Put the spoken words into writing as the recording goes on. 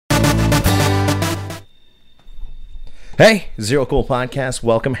Hey, Zerocool podcast.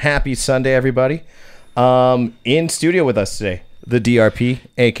 Welcome. Happy Sunday, everybody. In studio with us today, the DRP,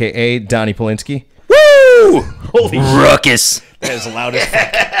 a.k.a. Donnie Polinsky. Woo! Holy ruckus. Shit. That is loud as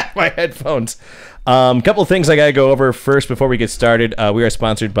fuck. My headphones. Couple of things I got to go over first before we get started. We are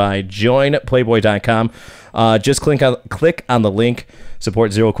sponsored by joinplayboy.com. Just click on the link,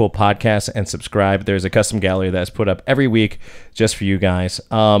 support Zerocool podcast, and subscribe. There's a custom gallery that's put up every week just for you guys.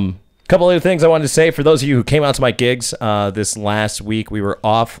 Couple other things I wanted to say for those of you who came out to my gigs this last week. We were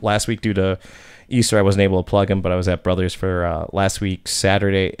off last week due to Easter. I wasn't able to plug them, but I was at Brothers for last week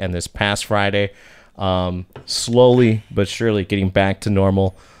Saturday and this past Friday. Slowly but surely getting back to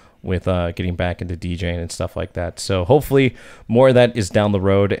normal with getting back into DJing and stuff like that. So hopefully more of that is down the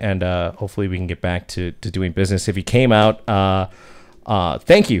road, and hopefully we can get back to doing business. If you came out,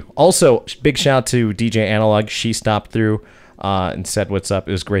 thank you. Also, big shout out to DJ Analog. She stopped through and said what's up.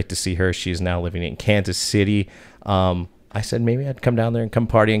 It was great to see her. She's now living in Kansas City. I said maybe I'd come down there and come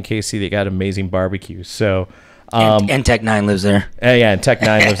party in KC. They got amazing barbecue. So and Tech 9 lives there. Yeah, and Tech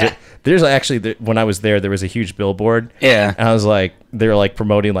 9 lives there. There's actually, when I was there was a huge billboard. Yeah. And I was like, they were like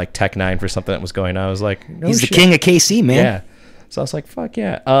promoting like Tech 9 for something that was going on. I was like, no He's shit. the king of KC, man. Yeah. So I was like, fuck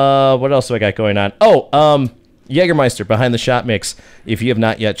yeah. What else do I got going on? Jägermeister Behind the Shot mix. If you have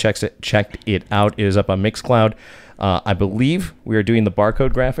not yet checked it out, it is up on Mixcloud. I believe we are doing the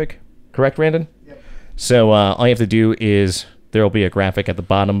barcode graphic. Correct, Brandon? Yep. So all you have to do is there will be a graphic at the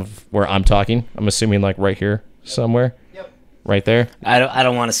bottom of where I'm talking. I'm assuming like right here somewhere. Yep. Right there. I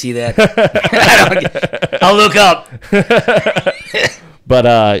don't want to see that. I'll look up.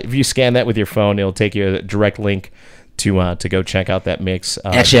 But if you scan that with your phone, it'll take you a direct link to go check out that mix.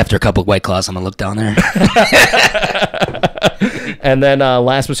 Actually, after a couple of White Claws, I'm going to look down there. And then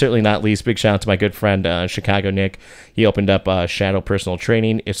last but certainly not least, big shout out to my good friend Chicago Nick. He opened up Shadow Personal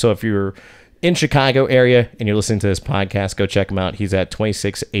Training. If you're in Chicago area and you're listening to this podcast, go check him out. He's at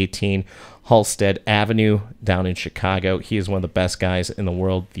 2618 Halstead Avenue down in Chicago. He is one of the best guys in the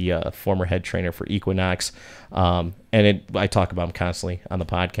world, the former head trainer for Equinox. I talk about him constantly on the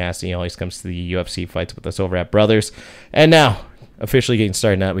podcast. He always comes to the UFC fights with us over at Brothers. And now, officially getting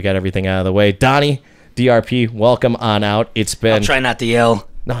started now, we got everything out of the way. Donnie, DRP, welcome on out. It's been... I'll try not to yell.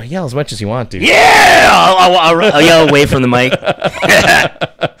 No, yell as much as you want, dude. Yeah! I'll yell away from the mic.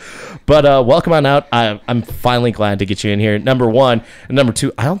 But welcome on out. I'm finally glad to get you in here. Number one. And number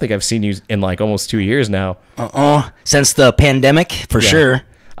two, I don't think I've seen you in like almost 2 years now. Since the pandemic, for sure.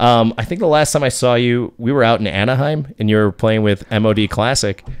 I think the last time I saw you, we were out in Anaheim, and you were playing with MOD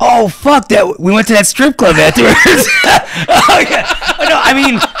Classic. Oh, fuck that. We went to that strip club afterwards. Oh, yeah. Oh, no, I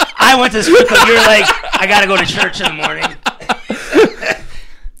mean, I went to the strip club. You were like, I got to go to church in the morning.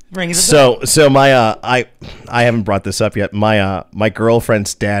 So my I haven't brought this up yet. My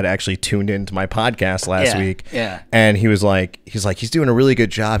girlfriend's dad actually tuned into my podcast last week. Yeah. And he's doing a really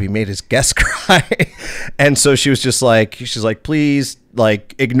good job. He made his guests cry. And so she's like, please,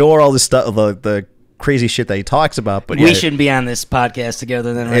 like, ignore all this stuff, the crazy shit that he talks about. But we shouldn't be on this podcast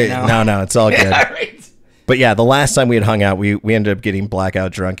together then right now. No, it's all good. Yeah, right. But yeah, the last time we had hung out, we ended up getting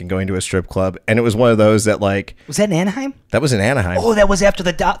blackout drunk and going to a strip club, and it was one of those that like... Was that in Anaheim? That was in Anaheim. Oh, that was after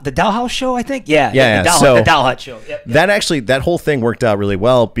the Dollhouse show, I think? Yeah. Yeah. The Doll Hut show. Yep. That whole thing worked out really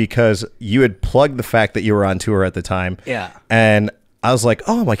well because you had plugged the fact that you were on tour at the time. Yeah. And I was like,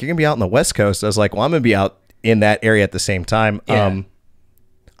 you're going to be out on the West Coast. I was like, well, I'm going to be out in that area at the same time. Yeah.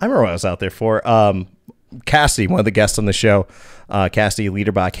 I remember what I was out there for. Cassidy, one of the guests on the show, Cassidy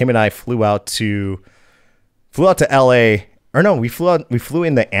Liederbach, him and I flew out to LA, or no, we flew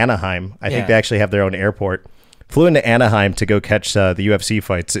into Anaheim. I think they actually have their own airport. Flew into Anaheim to go catch the UFC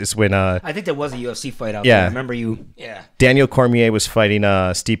fights. It's when I think there was a UFC fight out there. I remember you. Yeah. Daniel Cormier was fighting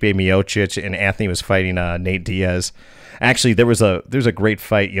Stipe Miocic, and Anthony was fighting Nate Diaz. Actually, there was a great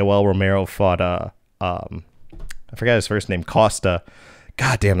fight. Yoel Romero fought I forgot his first name, Costa.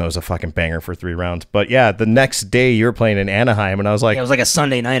 God damn, that was a fucking banger for 3 rounds. But yeah, the next day you were playing in Anaheim, and I was like... Yeah, it was like a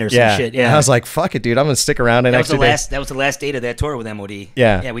Sunday night or some shit. Yeah. And I was like, fuck it, dude. I'm going to stick around. And that was the last date of that tour with MOD.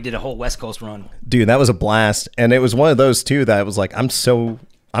 Yeah. Yeah, we did a whole West Coast run. Dude, that was a blast. And it was one of those, too, that was like, I'm so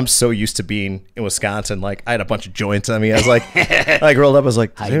used to being in Wisconsin. Like, I had a bunch of joints on me. I was like... I rolled up, I was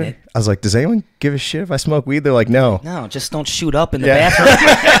like, does anyone give a shit if I smoke weed? They're like, no. No, just don't shoot up in the bathroom.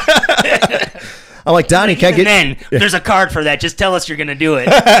 I'm like, Donnie, can't get... Then there's a card for that. Just tell us you're going to do it.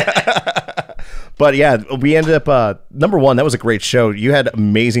 But yeah, we ended up number one. That was a great show. You had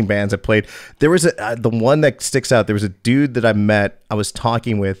amazing bands that played. There was the one that sticks out. There was a dude that I met. I was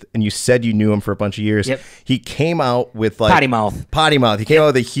talking with, and you said you knew him for a bunch of years. Yep. He came out with like Potty Mouth. Potty Mouth. He came out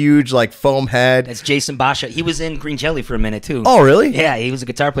with a huge like foam head. That's Jason Basha. He was in Green Jelly for a minute too. Oh, really? Yeah, he was a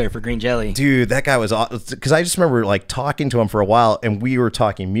guitar player for Green Jelly. Dude, that guy was awesome. Because I just remember like talking to him for a while, and we were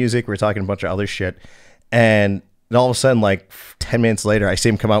talking music. We were talking a bunch of other shit, and all of a sudden, like 10 minutes later, I see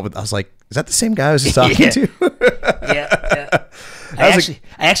him come out with. I was like, "Is that the same guy I was just talking to?" Yeah. I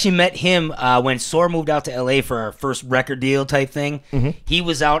actually met him when Soar moved out to LA for our first record deal type thing. He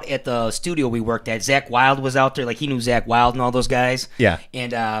was out at the studio we worked at. Zach Wild was out there. Like, he knew Zach Wild and all those guys. Yeah.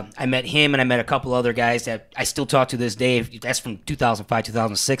 And I met him, and I met a couple other guys that I still talk to this day. That's from 2005,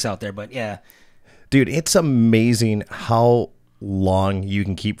 2006 out there. But yeah. Dude, it's amazing how long you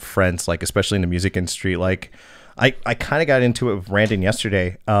can keep friends, like, especially in the music industry. Like, I kind of got into it with Brandon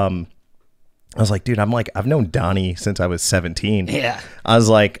yesterday. I was like, dude, I've known Donnie since I was 17. Yeah. I was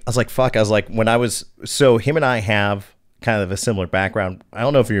like, fuck. I was like, so him and I have kind of a similar background. I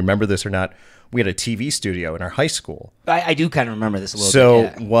don't know if you remember this or not. We had a TV studio in our high school. I do kind of remember this a little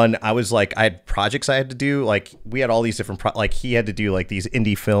bit. So one, I was like, I had projects I had to do. Like, we had all these different, like, he had to do like these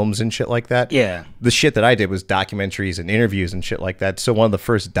indie films and shit like that. Yeah. The shit that I did was documentaries and interviews and shit like that. So one of the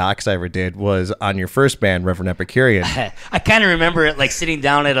first docs I ever did was on your first band, Reverend Epicurean. I kind of remember it, like, sitting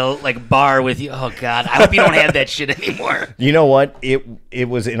down at a bar with you. Oh God, I hope you don't have that shit anymore. You know what? It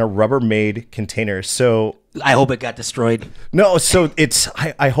was in a Rubbermaid container. So I hope it got destroyed. no, so it's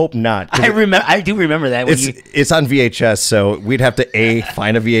I hope not. I do remember that. When It's on VHS, so we'd have to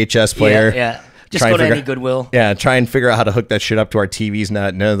find a VHS player. Yeah. Just go to any Goodwill. Yeah, try and figure out how to hook that shit up to our TVs.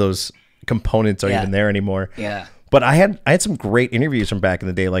 None of those components are even there anymore. Yeah. But I had some great interviews from back in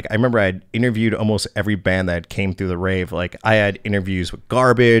the day. Like, I remember I had interviewed almost every band that came through the rave. Like, I had interviews with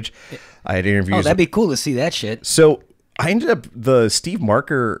Garbage. I had interviews. Oh, that'd be cool to see that shit. So I ended up the Steve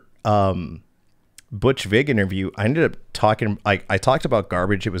Marker Butch Vig interview. I ended up talking. I talked about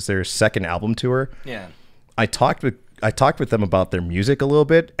Garbage. It was their second album tour. Yeah. I talked with them about their music a little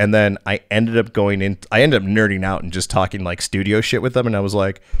bit, and then I ended up nerding out and just talking like studio shit with them, and I was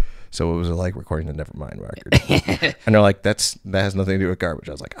like, so what was it like recording the Nevermind record? And they're like, that has nothing to do with Garbage.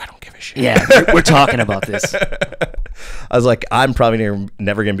 I was like, I don't give a shit. Yeah, we're talking about this. I was like, I'm probably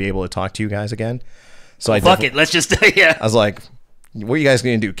never gonna be able to talk to you guys again. So Fuck it, let's just yeah. I was like, what are you guys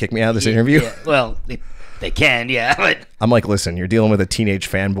gonna do? Kick me out of this interview? Yeah. Well, they can, yeah. But I'm like, listen, you're dealing with a teenage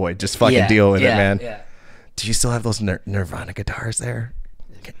fanboy. Just fucking deal with it, man. Yeah. Do you still have those Nirvana guitars there?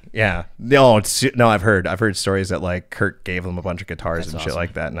 Yeah. No, I've heard stories that like Kurt gave them a bunch of guitars and shit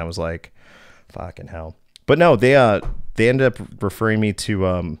like that, and I was like, fucking hell. But no, they ended up referring me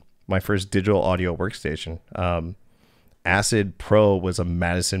to my first digital audio workstation. Acid Pro was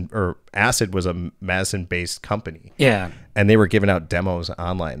a Acid was a Madison based company. Yeah. And they were giving out demos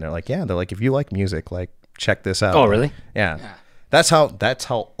online. They're like, if you like music, like, check this out. Oh, really? Yeah. That's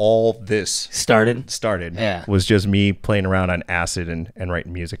how all this started. Yeah. Was just me playing around on Acid and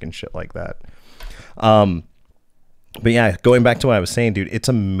writing music and shit like that. But yeah, going back to what I was saying, dude, it's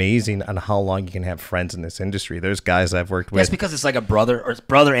amazing on how long you can have friends in this industry. There's guys I've worked with. That's because it's like a brother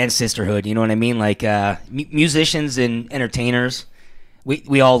and sisterhood. You know what I mean? Like musicians and entertainers,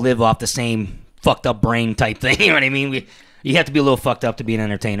 we all live off the same fucked up brain type thing. You know what I mean? You have to be a little fucked up to be an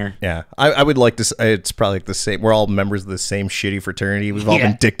entertainer. Yeah. I would like to, it's probably like the same. We're all members of the same shitty fraternity. We've all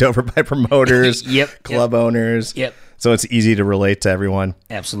been dicked over by promoters, club owners. Yep. So it's easy to relate to everyone.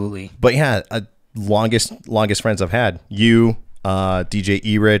 Absolutely. But yeah, longest friends I've had. You, DJ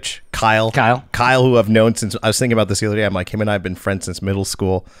E-Rich, Kyle, who I've known since, I was thinking about this the other day. I'm like, him and I have been friends since middle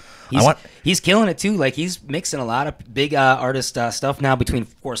school. He's killing it too. Like, he's mixing a lot of big artist stuff now between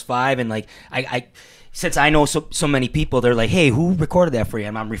Force 5 and like, I since I know so many people, they're like, hey, who recorded that for you?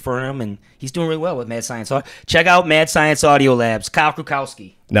 And I'm referring him, and he's doing really well with Mad Science. Check out Mad Science Audio Labs, Kyle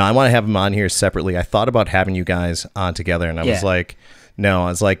Krukowski. No, I want to have him on here separately. I thought about having you guys on together, and I was like, no. I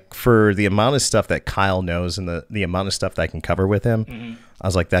was like, for the amount of stuff that Kyle knows and the amount of stuff that I can cover with him, I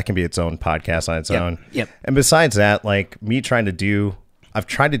was like, that can be its own podcast on its own. Yep. And besides that, like, I've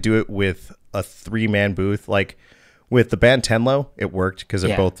tried to do it with a 3-man booth, like, with the band Tenlo, it worked because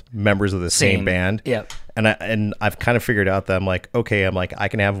they're both members of the same band. Yep. And I've kind of figured out that I'm like, I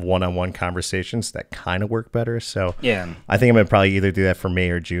can have one-on-one conversations that kind of work better. So yeah, I think I'm gonna probably either do that for May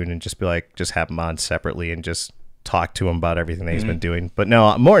or June and just be like, just have him on separately and just talk to him about everything that he's been doing. But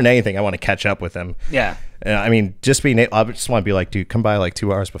no, more than anything, I want to catch up with him. Yeah. I mean, I just want to be like, dude, come by like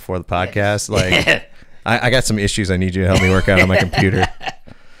 2 hours before the podcast. Like, I got some issues I need you to help me work out on my computer.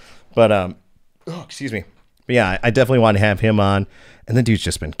 But excuse me. But yeah, I definitely want to have him on. And the dude's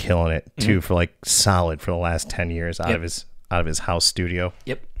just been killing it too for like solid for the last 10 years out of his house studio.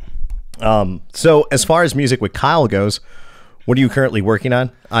 Yep. So as far as music with Kyle goes, what are you currently working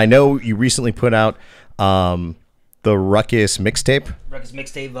on? I know you recently put out the Ruckus mixtape. Ruckus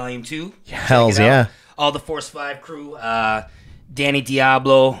mixtape volume 2. Hells yeah. All the Force 5 crew, Danny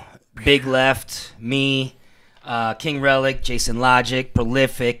Diablo, Big Left, me, King Relic, Jason Logic,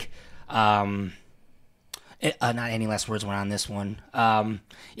 Prolific, not any last words were on this one.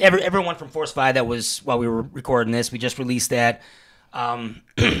 Everyone from Force 5 that was while we were recording this, we just released that.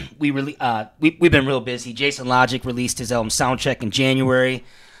 We've been real busy. Jason Logic released his album Soundcheck in January.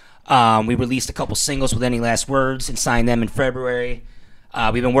 We released a couple singles with Any Last Words and signed them in February.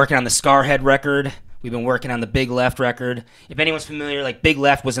 We've been working on the Scarhead record. We've been working on the Big Left record. If anyone's familiar, like Big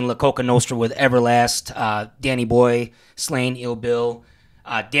Left was in La Coca Nostra with Everlast, Danny Boy, Slain, Ill Bill.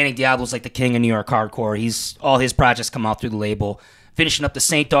 Danny Diablo's like the king of New York hardcore. All his projects come out through the label. Finishing up the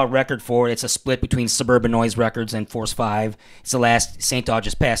Saint Dog record for it. It's a split between Suburban Noise Records and Force 5. It's the last. Saint Dog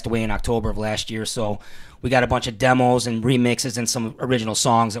just passed away in October of last year, so we got a bunch of demos and remixes and some original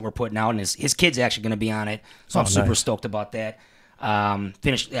songs that we're putting out, and his kid's actually going to be on it, so I'm super stoked about that.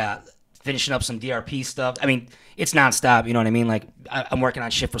 Finishing up some DRP stuff. I mean, it's nonstop, you know what I mean? Like, I'm working on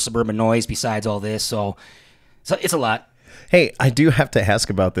shit for Suburban Noise besides all this, so it's a lot. Hey, I do have to ask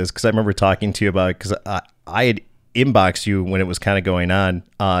about this because I remember talking to you about it because I had inboxed you when it was kind of going on.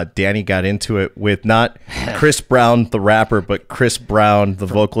 Danny got into it with not Chris Brown, the rapper, but Chris Brown, the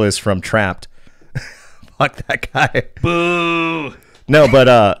vocalist from Trapped. Fuck that guy. Boo. No,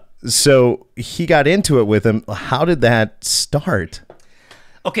 but so he got into it with him. How did that start?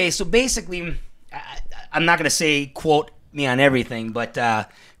 Okay, so basically, I'm not going to say quote me on everything, but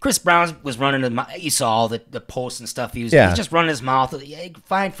Chris Brown was running his mouth. You saw all the posts and stuff. He's just running his mouth. Yeah,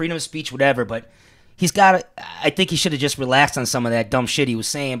 fine, freedom of speech, whatever, but he's got. I think he should have just relaxed on some of that dumb shit he was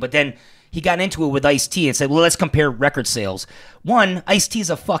saying. But then he got into it with Ice-T and said, well, let's compare record sales. One, Ice-T is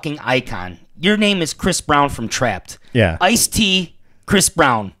a fucking icon. Your name is Chris Brown from Trapped. Yeah. Ice-T, Chris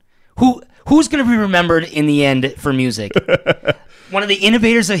Brown. Who's going to be remembered in the end for music? One of the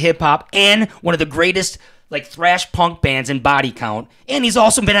innovators of hip-hop and one of the greatest like thrash punk bands in body count, and he's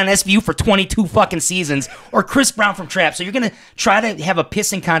also been on SVU for 22 fucking seasons, or Chris Brown from Trap. So you're gonna try to have a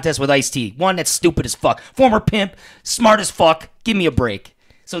pissing contest with Ice-T. One, that's stupid as fuck. Former pimp, smart as fuck. Give me a break.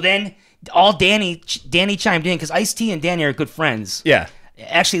 So then Danny chimed in because Ice-T and Danny are good friends. Yeah.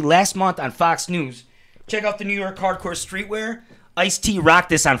 Actually, last month on Fox News, check out the New York Hardcore Streetwear. Ice-T rocked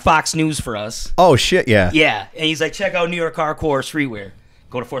this on Fox News for us. Oh, shit, yeah. Yeah, and he's like, check out New York Hardcore Streetwear.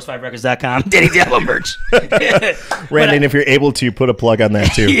 Go to force5records.com. Danny Diablo merch. Brandon, if you're able to, put a plug on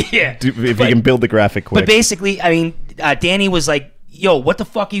that, too. Yeah. If you can build the graphic quick. But basically, I mean, Danny was like, yo, what the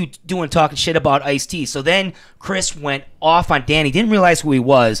fuck are you doing talking shit about Ice-T? So then Chris went off on Danny, didn't realize who he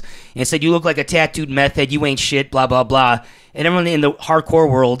was, and said, you look like a tattooed meth head, you ain't shit, blah, blah, blah. And everyone in the hardcore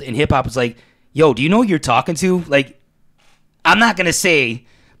world in hip-hop was like, yo, do you know who you're talking to? Like, I'm not going to say,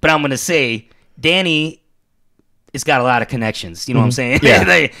 but I'm going to say, Danny has got a lot of connections. You know what I'm saying?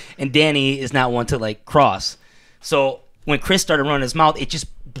 Yeah. And Danny is not one to, like, cross. So when Chris started running his mouth, it just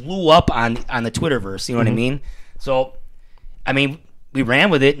blew up on the Twitterverse. You know what I mean? So, I mean, we ran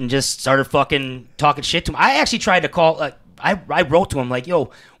with it and just started fucking talking shit to him. I actually tried to call, I wrote to him, like,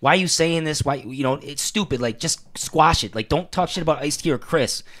 yo, why are you saying this? Why, you know, it's stupid. Like, just squash it. Like, don't talk shit about Ice-T or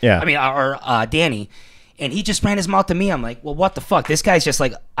Chris. Yeah. I mean, or Danny. And he just ran his mouth to me. I'm like, well, what the fuck? This guy's just,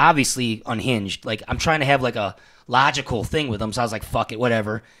 like, obviously unhinged. Like, I'm trying to have, like, a logical thing with him. So I was like, fuck it,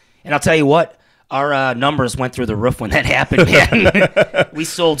 whatever. And I'll tell you what, our numbers went through the roof when that happened, man. We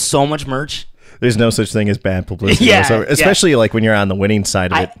sold so much merch. There's no such thing as bad publicity. Yeah, especially, like, when you're on the winning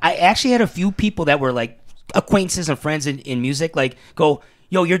side of it. I actually had a few people that were, like, acquaintances and friends in music, like, go,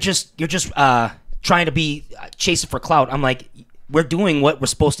 yo, you're just trying to be chasing for clout. I'm like, we're doing what we're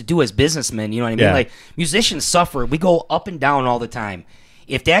supposed to do as businessmen. You know what I mean? Yeah. Like, musicians suffer. We go up and down all the time.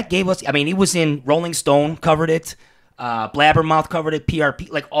 If that gave us, I mean, he was in Rolling Stone, covered it. Blabbermouth covered it.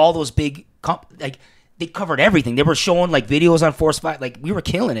 PRP, like all those big, like they covered everything. They were showing like videos on Force 5. Like we were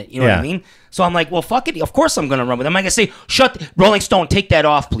killing it. You know what I mean? So I'm like, well, fuck it. Of course I'm gonna run with them. I'm gonna say, Rolling Stone, take that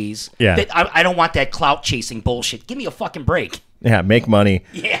off, please. Yeah. I don't want that clout chasing bullshit. Give me a fucking break. Yeah, make money.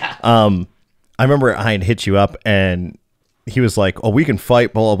 Yeah. I remember I had hit you up and he was like, "Oh, we can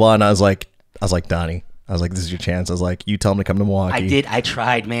fight, blah blah blah," and I was like, Donnie, I was like, this is your chance. I was like, you tell him to come to Milwaukee. I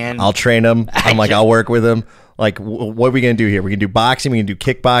tried, man. I'll train him. I'll work with him. Like, what are we gonna do here? We can do boxing. We can do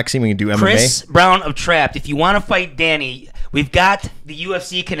kickboxing. We can do MMA. Chris Brown of Trapped. If you want to fight Danny, we've got the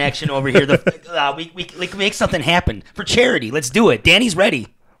UFC connection over here. We can make something happen for charity. Let's do it. Danny's ready.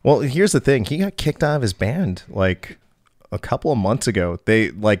 Well, here's the thing. He got kicked out of his band like a couple of months ago.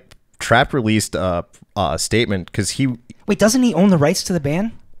 They like Trapped released a statement because Wait, doesn't he own the rights to the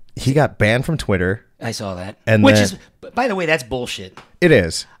band? he got banned from Twitter. I saw that. And Which then- is, by the way, that's bullshit. It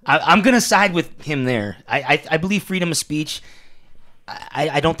is. I'm going to side with him there. I believe freedom of speech.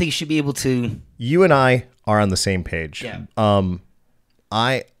 I don't think you should be able to. You and I are on the same page. Yeah.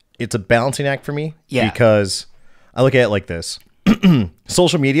 It's a balancing act for me. Yeah. Because I look at it like this.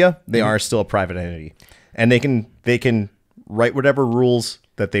 Social media, they are still a private entity. And they can write whatever rules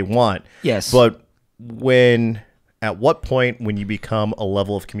that they want. Yes. But at what point when you become a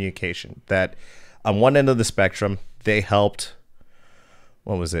level of communication that on one end of the spectrum, they helped,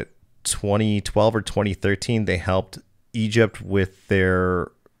 what was it, 2012 or 2013, they helped Egypt with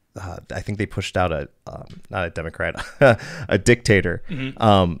their, I think they pushed out not a Democrat, a dictator.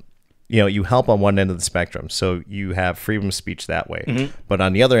 Mm-hmm. You help on one end of the spectrum. So you have freedom of speech that way. Mm-hmm. But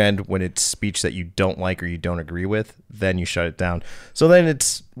on the other end, when it's speech that you don't like or you don't agree with, then you shut it down. So then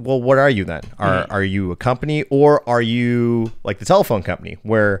it's, well, what are you then? Are you a company, or are you like the telephone company,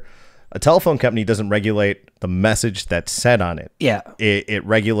 where a telephone company doesn't regulate the message that's said on it? Yeah. It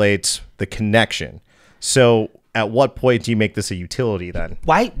regulates the connection. So at what point do you make this a utility then?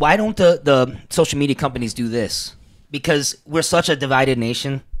 Why don't the social media companies do this? Because we're such a divided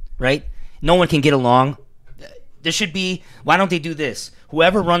nation, right? No one can get along. There should be. Why don't they do this?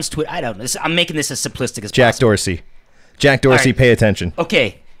 Whoever runs Twitter, I don't know. I'm making this as simplistic as Jack possible. Dorsey. Jack Dorsey, All right. pay attention.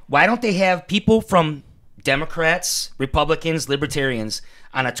 Okay, why don't they have people from Democrats, Republicans, Libertarians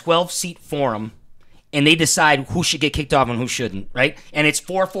on a 12-seat forum, and they decide who should get kicked off and who shouldn't, right? And it's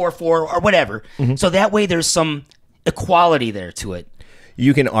 4-4-4 or whatever. Mm-hmm. So that way there's some equality there to it.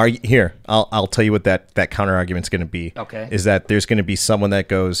 You can argue here. I'll tell you what that counter argument's going to be. Okay. Is that there's going to be someone that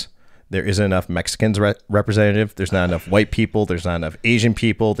goes, there isn't enough Mexicans representative. There's not enough white people. There's not enough Asian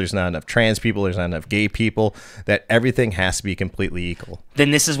people. There's not enough trans people. There's not enough gay people. That everything has to be completely equal.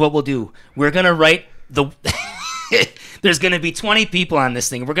 Then this is what we'll do. We're going to write the... There's going to be 20 people on this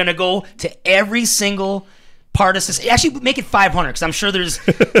thing. We're going to go to every single part of society. Actually, make it 500, because I'm sure there's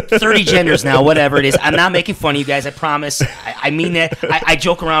 30 genders now, whatever it is. I'm not making fun of you guys, I promise. I mean that. I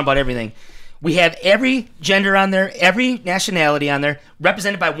joke around about everything. We have every gender on there, every nationality on there,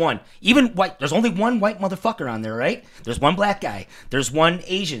 represented by one. Even white. There's only one white motherfucker on there, right? There's one black guy. There's one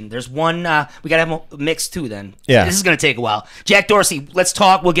Asian. There's one... we got to have a mix, too, then. Yeah. This is going to take a while. Jack Dorsey, let's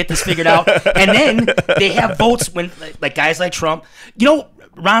talk. We'll get this figured out. And then they have votes when, like guys like Trump. You know,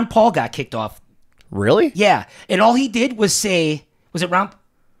 Ron Paul got kicked off. Really? Yeah. And all he did was say... Was it Ron...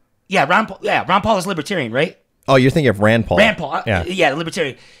 Yeah, Ron Paul is libertarian, right? Oh, you're thinking of Rand Paul. Rand Paul. Yeah.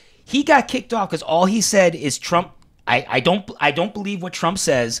 Libertarian. He got kicked off because all he said is Trump. I don't believe what Trump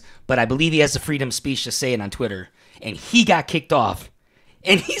says, but I believe he has the freedom of speech to say it on Twitter. And he got kicked off.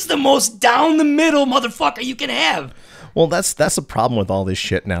 And he's the most down the middle motherfucker you can have. Well, that's the problem with all this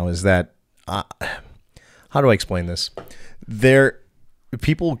shit now is that, how do I explain this?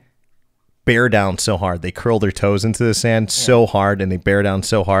 People bear down so hard. They curl their toes into the sand so hard, and they bear down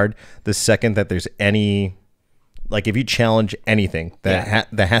so hard the second that there's any... Like if you challenge anything that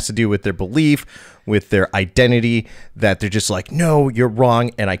that has to do with their belief, with their identity, that they're just like, no, you're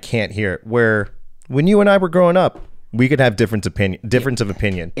wrong, and I can't hear it. Where when you and I were growing up, we could have difference of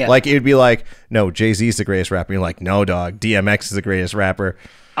opinion. Yeah. Like it'd be like, no, Jay-Z's the greatest rapper. You're like, no, dog, DMX is the greatest rapper.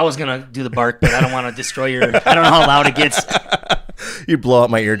 I was gonna do the bark, but I don't want to destroy your. I don't know how loud it gets. You'd blow out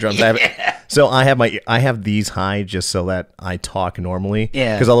my eardrums. So I have these high just so that I talk normally.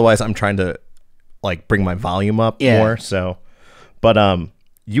 Yeah. Because otherwise I'm trying to like bring my volume up more. So, but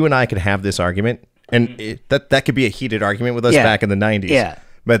you and I could have this argument, and that could be a heated argument with us back in the 90s. Yeah.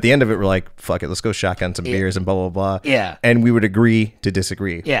 But at the end of it, we're like, fuck it, let's go shotgun some beers and blah blah blah. Yeah. And we would agree to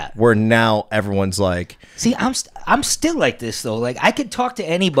disagree. Yeah. Where now everyone's like, See, I'm still like this though. Like I could talk to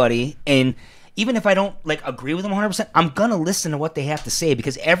anybody, and even if I don't like agree with them 100%, I'm gonna listen to what they have to say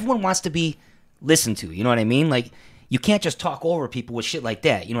because everyone wants to be listened to. You know what I mean? Like you can't just talk over people with shit like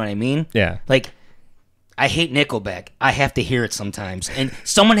that. You know what I mean? Yeah. Like I hate Nickelback. I have to hear it sometimes, and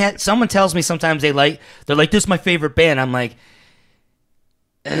someone tells me sometimes they're like, this is my favorite band. I'm like,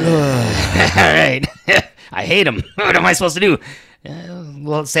 all right, I hate them. What am I supposed to do?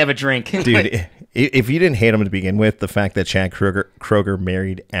 Well, let's have a drink, dude. If you didn't hate him to begin with, the fact that Chad Kroeger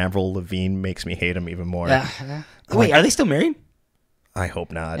married Avril Lavigne makes me hate him even more. Wait, are they still married? I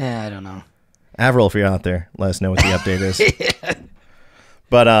hope not. I don't know. Avril, if you're out there, let us know what the update is.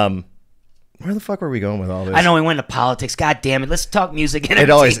 But where the fuck were we going with all this? I know we went to politics. God damn it! Let's talk music. And It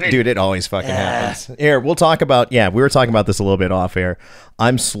always fucking happens. Here, we'll talk about. We were talking about this a little bit off air.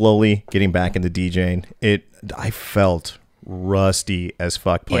 I'm slowly getting back into DJing. I felt rusty as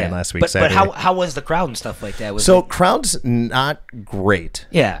fuck playing last week. But how was the crowd and stuff like that? Crowd's not great.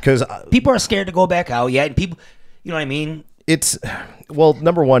 Yeah, because people are scared to go back out. Yeah, and people, you know what I mean. It's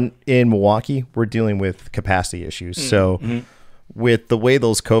number one, in Milwaukee, we're dealing with capacity issues. So with the way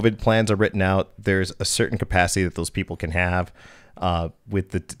those COVID plans are written out, there's a certain capacity that those people can have with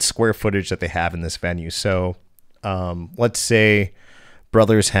the square footage that they have in this venue. So let's say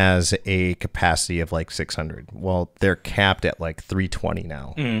Brothers has a capacity of like 600. Well, they're capped at like 320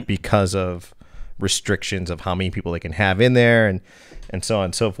 now because of restrictions of how many people they can have in there and so on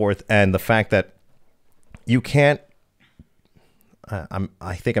and so forth. And the fact that you can't,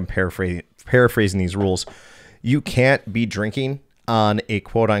 I think I'm paraphrasing these rules. You can't be drinking on a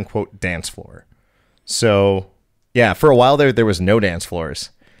quote unquote dance floor. So yeah, for a while there was no dance floors.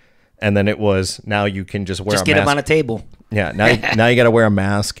 And then it was, now you can just wear a mask. Just get them on a table. Yeah, now you got to wear a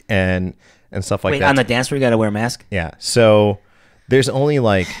mask and stuff like that. Wait, on the dance floor you got to wear a mask? Yeah. So there's only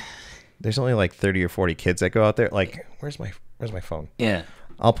like 30 or 40 kids that go out there. Like, where's my phone? Yeah.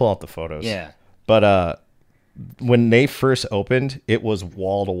 I'll pull out the photos. Yeah. But when they first opened, it was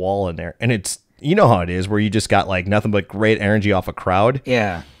wall to wall in there. And it's, you know how it is, where you just got like nothing but great energy off a crowd.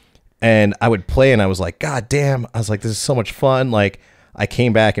 Yeah. And I would play and I was like, God damn. I was like, this is so much fun. Like, I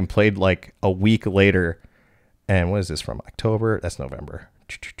came back and played like a week later. And what is this from? October? That's November.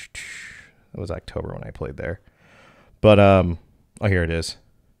 It was October when I played there. But oh, here it is.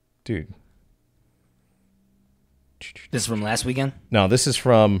 Dude. This is from last weekend? No, this is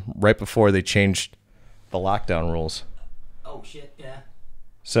from right before they changed the lockdown rules. Oh shit, yeah.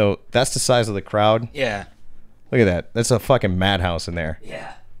 So that's the size of the crowd. Yeah. Look at that. That's a fucking madhouse in there.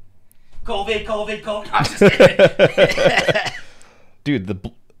 Yeah. COVID. I'm just kidding.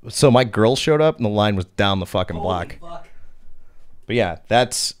 Dude, so my girl showed up and the line was down the fucking block. Fuck. But yeah,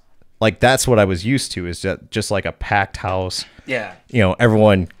 that's what I was used to, is just like a packed house. Yeah. You know,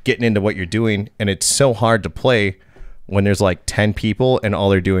 everyone getting into what you're doing, and it's so hard to play when there's like 10 people and all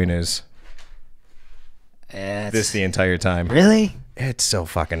they're doing is this the entire time. Really? It's so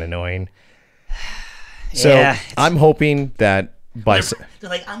fucking annoying. So yeah, I'm hoping that by they're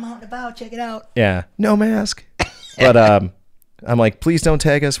like, I'm out and about, check it out. Yeah, no mask. But I'm like, please don't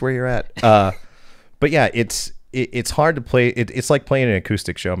tag us where you're at. But yeah, it's hard to play. It's like playing an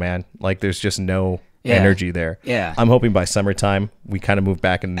acoustic show, man. Like there's just no energy there. Yeah. I'm hoping by summertime we kind of move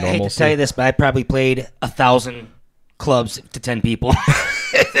back into normalcy. I hate to tell you this, but I probably played 1,000 clubs to 10 people.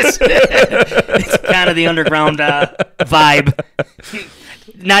 it's kind of the underground vibe.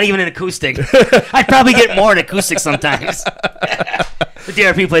 Not even an acoustic. I'd probably get more in acoustic sometimes. The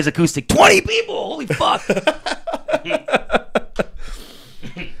DRP plays acoustic. 20 people. Holy fuck.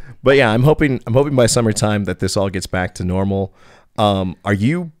 But yeah, I'm hoping by summertime that this all gets back to normal. Are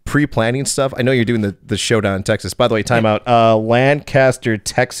you pre-planning stuff? I know you're doing the show down in Texas. By the way, time out. Lancaster,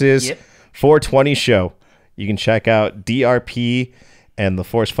 Texas, 420 show. You can check out DRP and the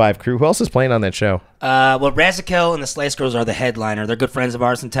Force 5 crew. Who else is playing on that show? Well, Razakel and the Slice Girls are the headliner. They're good friends of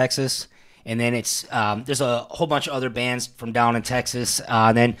ours in Texas. And then it's there's a whole bunch of other bands from down in Texas.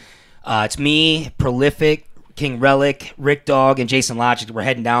 Then it's me, Prolific, King Relic, Rick Dog, and Jason Logic. We're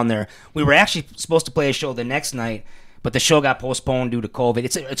heading down there. We were actually supposed to play a show the next night, but the show got postponed due to COVID.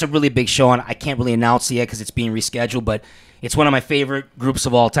 It's a really big show, and I can't really announce it yet because it's being rescheduled, but it's one of my favorite groups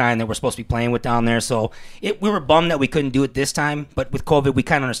of all time that we're supposed to be playing with down there. So we were bummed that we couldn't do it this time, but with COVID, we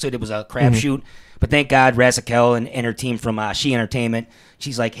kind of understood it was a crapshoot. But thank God, Razakel and her team from She Entertainment,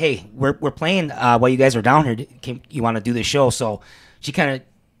 she's like, hey, we're playing while you guys are down here. You want to do this show? So she kind of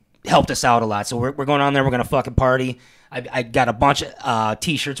helped us out a lot. So we're going on there. We're going to fucking party. I got a bunch of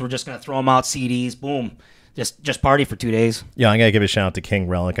T-shirts. We're just going to throw them out, CDs, boom. Just party for 2 days. Yeah, I'm gonna give a shout out to King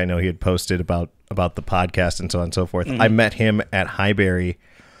Relic. I know he had posted about the podcast and so on and so forth. I met him at Highbury,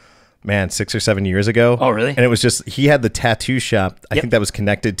 man, 6 or 7 years ago. Oh, really? And it was just, he had the tattoo shop. I think that was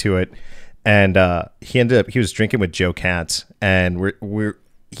connected to it. And he was drinking with Joe Katz, and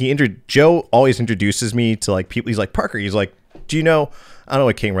Joe always introduces me to like people. He's like, Parker. He's like, do you know? I don't know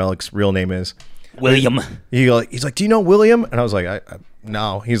what King Relic's real name is. William. He's like, do you know William? And I was like,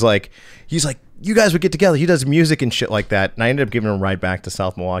 no. He's like, you guys would get together. He does music and shit like that. And I ended up giving him a ride back to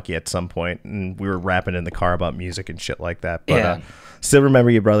South Milwaukee at some point, and we were rapping in the car about music and shit like that. But still remember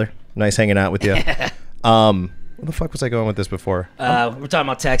you, brother. Nice hanging out with you. Where the fuck was I going with this before? We're talking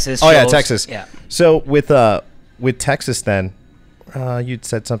about Texas. Oh, yeah, Texas. Yeah. So with Texas then, you'd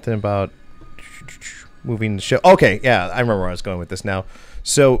said something about moving the show. Okay, yeah, I remember where I was going with this now.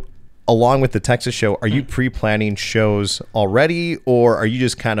 So along with the Texas show, are you pre-planning shows already, or are you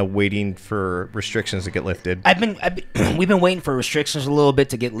just kind of waiting for restrictions to get lifted? We've been waiting for restrictions a little bit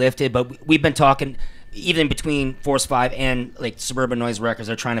to get lifted, but we've been talking. even between Force 5 and like Suburban Noise Records,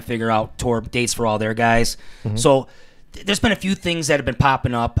 they're trying to figure out tour dates for all their guys. So there's been a few things that have been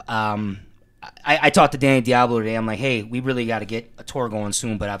popping up. I talked to Danny Diablo today. I'm like, hey, we really got to get a tour going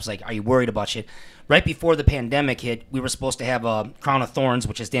soon. But I was like, are you worried about shit? Right before the pandemic hit, we were supposed to have a Crown of Thorns,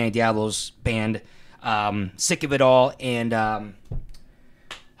 which is Danny Diablo's band, Sick of It All, and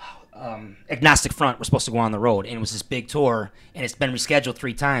Agnostic Front were supposed to go on the road. And it was this big tour, and it's been rescheduled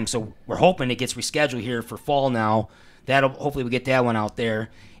 3 times. So we're hoping it gets rescheduled here for fall now. Hopefully we get that one out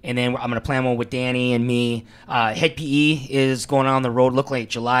there. And then I'm going to plan one with Danny and me. Head PE is going on the road, look like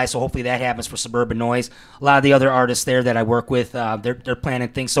July, so hopefully that happens for Suburban Noise. A lot of the other artists there that I work with, they're planning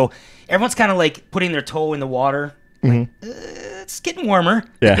things. So everyone's kind of like putting their toe in the water. Like, it's getting warmer.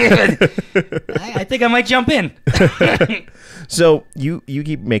 Yeah. I think I might jump in. So you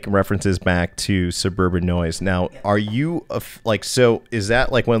keep making references back to Suburban Noise. Now, are you so is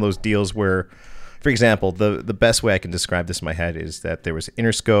that like one of those deals where, for example, the best way I can describe this in my head is that there was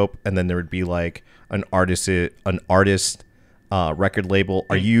Interscope, and then there would be like an artist record label.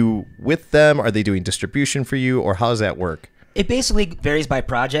 Are you with them? Are they doing distribution for you, or how does that work? It basically varies by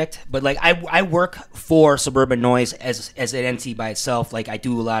project, but like I work for Suburban Noise as an entity by itself. Like I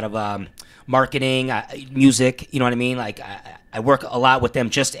do a lot of marketing, music. You know what I mean? Like I work a lot with them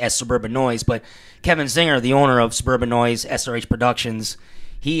just as Suburban Noise. But Kevin Zinger, the owner of Suburban Noise, SRH Productions,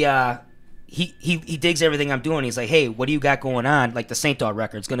 he digs everything I'm doing. He's like, hey, what do you got going on? Like the Saint Dog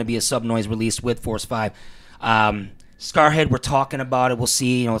record's going to be a sub noise release with Force 5. Scarhead, we're talking about it. We'll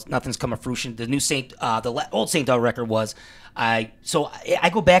see. You know, nothing's come to fruition. The new old Saint Dog record was. So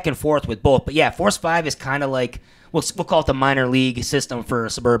I go back and forth with both. But yeah, Force 5 is kind of like we'll call it the minor league system for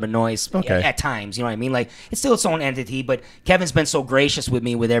Suburban Noise. Okay. At times, you know what I mean? Like it's still its own entity. But Kevin's been so gracious with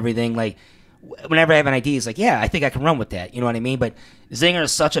me with everything. Like whenever I have an idea, he's like, yeah, I think I can run with that. You know what I mean? But Zinger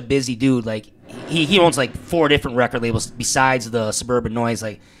is such a busy dude. Like he owns like 4 different record labels besides the Suburban Noise.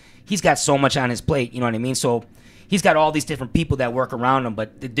 Like he's got so much on his plate. You know what I mean? So he's got all these different people that work around him,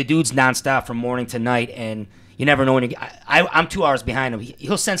 but the dude's nonstop from morning to night, and you never know when I'm 2 hours behind him.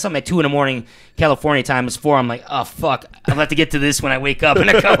 He'll send something at 2 in the morning, California time. It's 4. I'm like, oh fuck, I'll have to get to this when I wake up in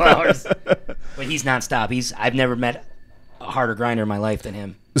a couple hours. But he's nonstop. I've never met a harder grinder in my life than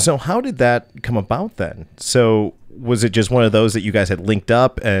him. So how did that come about then? So was it just one of those that you guys had linked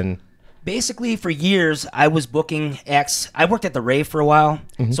up and? Basically, for years, I was booking acts. I worked at the Rave for a while,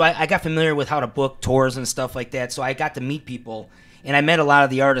 so I got familiar with how to book tours and stuff like that. So I got to meet people, and I met a lot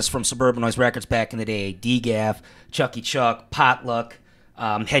of the artists from Suburban Noise Records back in the day. D-Gaff, Chucky Chuck, Potluck,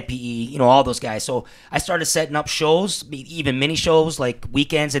 Head PE, you know, all those guys. So I started setting up shows, even mini shows, like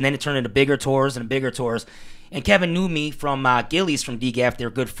weekends, and then it turned into bigger tours and bigger tours. And Kevin knew me from Gillies from D-Gaff. They're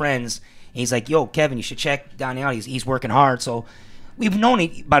good friends. And he's like, yo, Kevin, you should check Donnie out. He's working hard. So we've known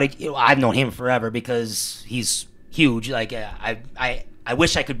about it. You know, I've known him forever because he's huge. Like I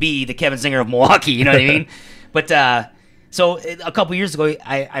wish I could be the Kevin Zinger of Milwaukee. You know what I mean? But so a couple years ago,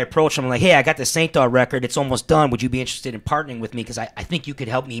 I approached him. I'm like, hey, I got the Saint Dog record. It's almost done. Would you be interested in partnering with me? Because I think you could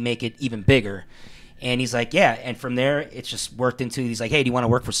help me make it even bigger. And he's like, yeah. And from there, it's just worked into. He's like, hey, do you want to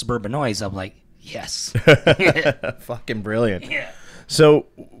work for Suburban Noise? I'm like, yes. Fucking brilliant. Yeah. So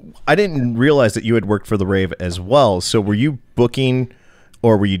I didn't realize that you had worked for the Rave as well. So were you booking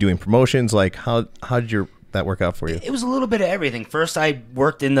or were you doing promotions? Like how did that work out for you? It was a little bit of everything. First, I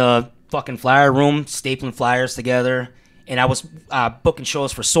worked in the fucking flyer room, stapling flyers together, and I was booking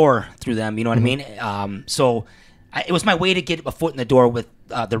shows for SOAR through them. You know what I mean? So it was my way to get a foot in the door with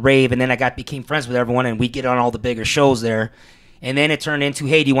the Rave, and then became friends with everyone, and we'd get on all the bigger shows there. And then it turned into,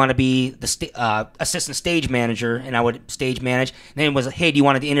 hey, do you want to be the assistant stage manager? And I would stage manage. And then it was, hey, do you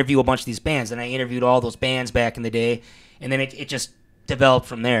want to interview a bunch of these bands? And I interviewed all those bands back in the day. And then it just developed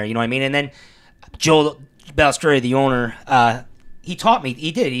from there. You know what I mean? And then Joe Balestreri, the owner, he taught me.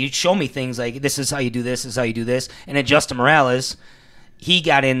 He did. He'd show me things like, this is how you do this, this is how you do this. And then Justin Morales, he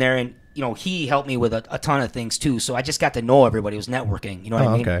got in there and, you know, he helped me with a ton of things too. So I just got to know everybody. It was networking. You know what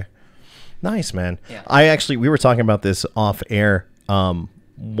I mean? Okay. Nice, man. Yeah. We were talking about this off air.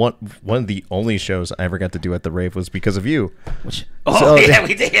 One of the only shows I ever got to do at the Rave was because of you. Yeah,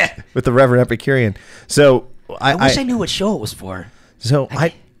 we did. Yeah. With the Reverend Epicurean. So I wish I knew what show it was for.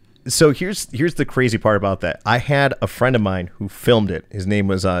 So here's the crazy part about that. I had a friend of mine who filmed it. His name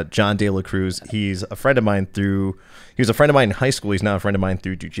was John De La Cruz. He was a friend of mine in high school. He's now a friend of mine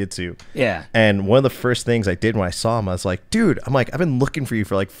through jiu-jitsu. Yeah. And one of the first things I did when I saw him, I was like, dude, I've been looking for you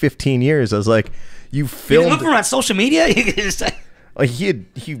for like 15 years. I was like, you filmed. You look for him on social media? He's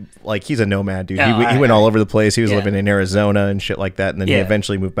a nomad, dude. Oh, he went all over the place. He was living in Arizona and shit like that. And then he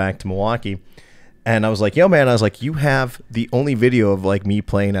eventually moved back to Milwaukee. And I was like, yo, man, I was like, you have the only video of like me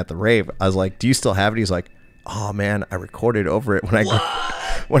playing at the rave. I was like, do you still have it? He's like, oh man, I recorded over it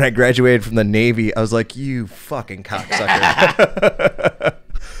when I graduated from the Navy. I was like, you fucking cocksucker.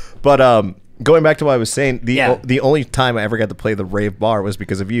 But going back to what I was saying, the only time I ever got to play the rave bar was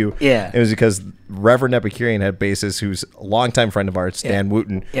because of you. Yeah. It was because Reverend Epicurean had a bassist who's a longtime friend of ours, Stan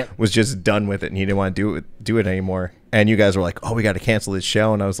Wooten, was just done with it and he didn't want to do it anymore. And you guys were like, oh, we got to cancel this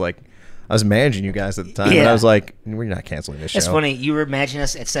show. And I was like, I was managing you guys at the time, and I was like, we're not canceling this show. That's funny. You were managing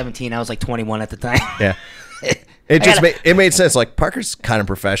us at 17. I was like 21 at the time. Yeah. It made sense. Like, Parker's kind of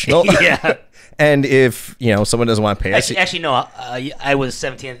professional. Yeah. And if, someone doesn't want to pay us. Actually, no. I was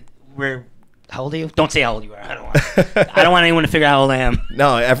 17. How old are you? Don't say how old you are. I don't want anyone to figure out how old I am.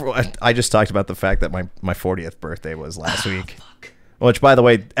 No, I just talked about the fact that my 40th birthday was last week. Fuck. Which, by the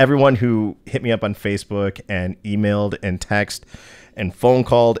way, everyone who hit me up on Facebook and emailed and text and phone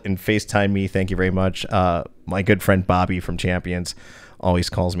called and FaceTimed me, thank you very much. My good friend Bobby from Champions always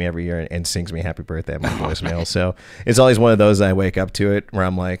calls me every year and sings me happy birthday at my voicemail. So it's always one of those that I wake up to it where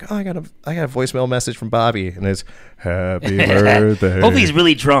I'm like, oh, I got a voicemail message from Bobby, and it's happy birthday. Hopefully he's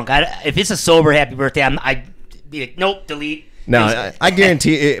really drunk. If it's a sober happy birthday, I'd be like, nope, delete. No, I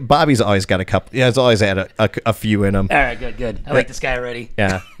guarantee it, Bobby's always got a couple. Yeah, he's always had a few in him. All right, good. I like this guy already.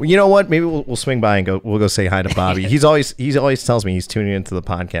 Yeah. Well, you know what? Maybe we'll swing by and we'll go say hi to Bobby. He always tells me he's tuning into the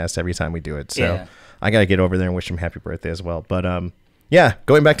podcast every time we do it. So I gotta get over there and wish him happy birthday as well. But yeah,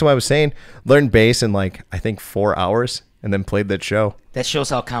 going back to what I was saying, learned bass in like I think 4 hours, and then played that show. That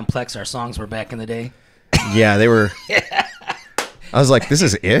shows how complex our songs were back in the day. Yeah, they were. I was like, this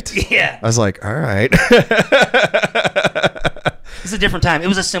is it? Yeah. I was like, all right. It's a different time. It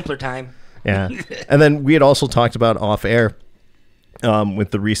was a simpler time. Yeah. And then we had also talked about off air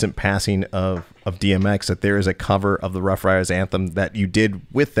with the recent passing of DMX that there is a cover of the Rough Riders anthem that you did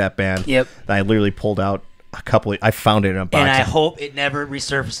with that band. Yep. That I literally pulled out I found it in a box. And I hope it never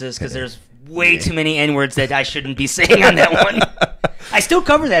resurfaces because there's way too many N-words that I shouldn't be saying on that one. I still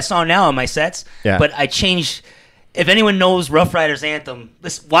cover that song now on my sets, but I changed. If anyone knows Rough Riders anthem,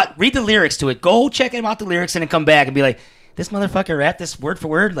 read the lyrics to it. Go check out the lyrics and then come back and be like, this motherfucker rapped this word for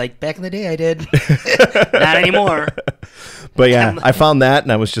word like back in the day I did. Not anymore. But yeah, I found that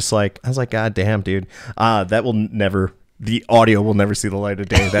and I was like, God damn, dude. The audio will never see the light of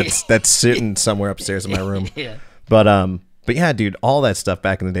day. That's sitting somewhere upstairs in my room. Yeah. But yeah, dude, all that stuff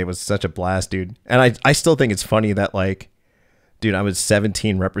back in the day was such a blast, dude. And I still think it's funny that like, dude, I was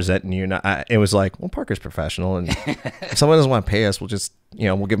 17 representing you, and it was like, well, Parker's professional, and if someone doesn't want to pay us, we'll just,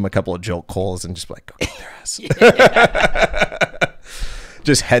 we'll give them a couple of joke calls and just be like, go get their ass.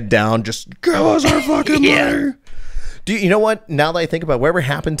 Just head down, just give us our fucking money. Do you know what? Now that I think about it, whatever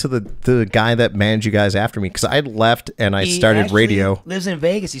happened to the guy that managed you guys after me? Because I had left and I started radio. Lives in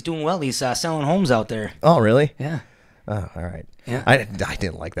Vegas. He's doing well. He's selling homes out there. Oh, really? Yeah. Oh, all right. Yeah. I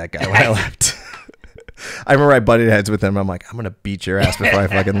didn't like that guy when I left. I remember I butted heads with him. I'm like, I'm gonna beat your ass before I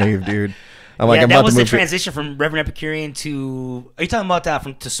fucking leave, dude. I'm like, I'm that about was to the move. transition from Reverend Epicurean to. Are you talking about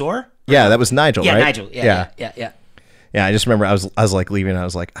from to Soar? Yeah, that was Nigel, yeah, right? Nigel. Yeah. Yeah, I just remember I was like leaving. I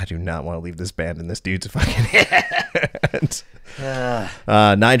was like, I do not want to leave this band in this dude's fucking hands.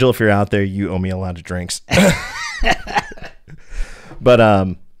 Nigel, if you're out there, you owe me a lot of drinks.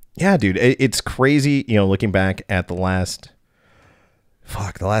 But yeah, dude, it's crazy. Looking back at the last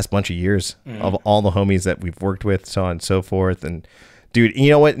bunch of years of all the homies that we've worked with, so on and so forth. And dude, you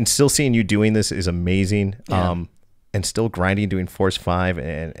know what? And still seeing you doing this is amazing. Yeah. And still grinding, doing Force 5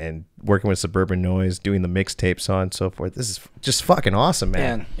 and working with Suburban Noise, doing the mixtapes, so on and so forth. This is just fucking awesome,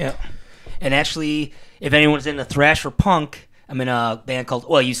 man. Yeah. And actually, if anyone's into thrash or punk, I'm in a band called,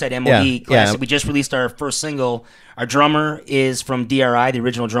 you said MOD Classic. We just released our first single. Our drummer is from DRI, the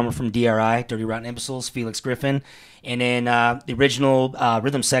original drummer from DRI, Dirty Rotten Imbeciles, Felix Griffin. And then the original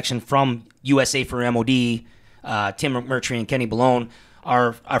rhythm section from USA for MOD, Tim McMurtry and Kenny Balone.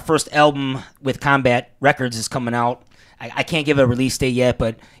 Our first album with Combat Records is coming out. I can't give a release date yet,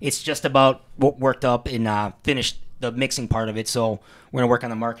 but it's just about worked up and finished the mixing part of it. So we're going to work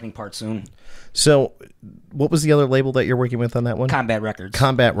on the marketing part soon. So what was the other label that you're working with on that one? Combat Records.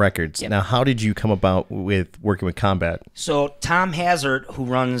 Combat Records. Yep. Now, how did you come about with working with Combat? So Tom Hazard, who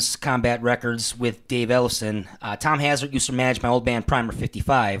runs Combat Records with Dave Ellison, Tom Hazard used to manage my old band Primer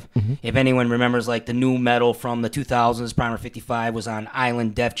 55. Mm-hmm. If anyone remembers like the new metal from the 2000s, Primer 55 was on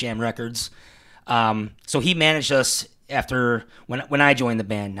Island Def Jam Records. So he managed us after when I joined the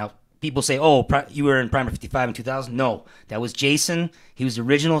band. Now, people say, oh, you were in Primer 55 in 2000. No, that was Jason. He was the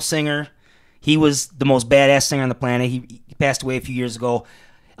original singer. He was the most badass singer on the planet. He passed away a few years ago.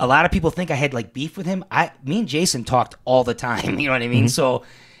 A lot of people think I had like beef with him. Me and Jason talked all the time. You know what I mean? Mm-hmm. So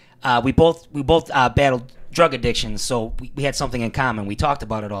we both battled drug addictions, so we had something in common. We talked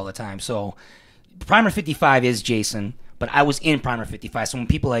about it all the time. So Primer 55 is Jason, but I was in Primer 55. So when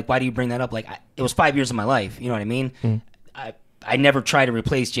people are like, why do you bring that up? Like, it was 5 years of my life. You know what I mean? Mm. I never try to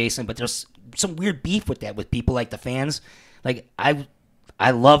replace Jason, but there's some weird beef with that with people like the fans. Like,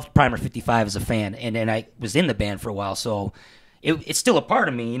 I loved Primer 55 as a fan, and I was in the band for a while, so it's still a part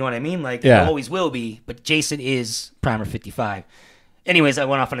of me. You know what I mean? Like, it always will be. But Jason is Primer 55. Anyways, I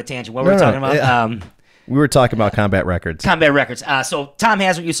went off on a tangent. What were we talking about? Yeah. We were talking about Combat Records. Combat Records. So Tom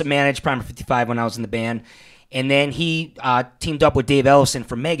Hazard used to manage Primer 55 when I was in the band, and then he teamed up with Dave Ellison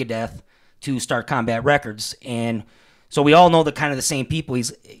from Megadeth to start Combat Records. And so we all know the kind of the same people.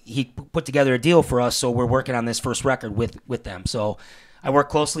 He put together a deal for us, so we're working on this first record with them. So I work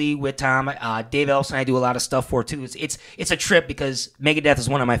closely with Tom. Dave Ellison I do a lot of stuff for too. It's a trip because Megadeth is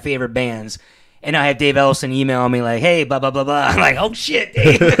one of my favorite bands. And I have Dave Ellison email me like, hey, blah, blah, blah, blah. I'm like, oh, shit,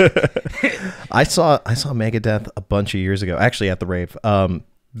 Dave. I saw Megadeth a bunch of years ago, actually at the rave.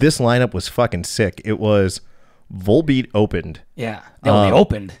 This lineup was fucking sick. It was Volbeat opened. Yeah. They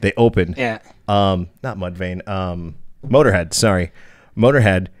opened. They opened. Yeah. Not Mudvayne. Motorhead, sorry.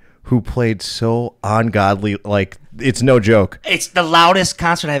 Motorhead, who played so ungodly, like, it's no joke. It's the loudest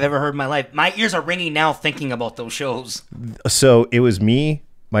concert I've ever heard in my life. My ears are ringing now thinking about those shows. So it was me,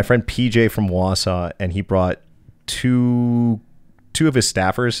 my friend PJ from Wausau, and he brought two of his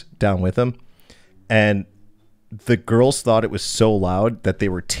staffers down with him, and the girls thought it was so loud that they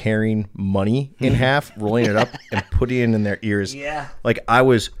were tearing money in half, rolling it up, and putting it in their ears. Yeah. Like, I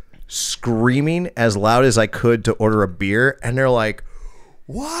was screaming as loud as I could to order a beer, and they're like,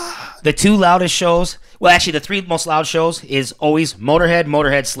 what? The two loudest shows, well, actually, the three most loud shows is always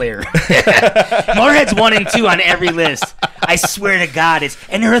Motorhead, Slayer. Motorhead's 1 and 2 on every list. I swear to God,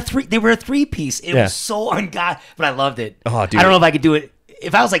 they were a three-piece. It was so ungodly, but I loved it. Oh, dude. I don't know if I could do it.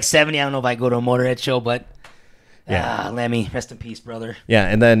 If I was like 70, I don't know if I could go to a Motorhead show, but Lemmy, rest in peace, brother. Yeah,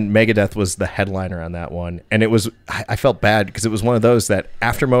 and then Megadeth was the headliner on that one, and I felt bad because it was one of those that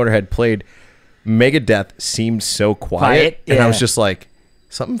after Motorhead played, Megadeth seemed so quiet. And I was just like,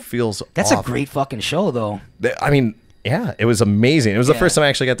 something feels That's off. a great fucking show, though. I mean, yeah, it was amazing. It was the first time I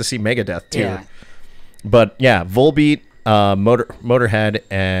actually got to see Megadeth, too. Yeah. But, yeah, Volbeat, Motorhead,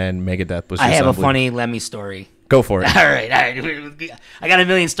 and Megadeth was just I have a funny Lemmy story. Go for it. All right. I got a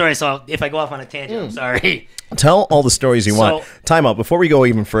million stories, so if I go off on a tangent, I'm sorry. Tell all the stories you want. Time out. Before we go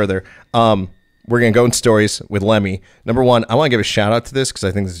even further, we're going to go in stories with Lemmy. Number one, I want to give a shout out to this because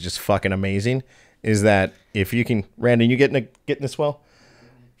I think this is just fucking amazing, is that if you can, Brandon, you getting this well?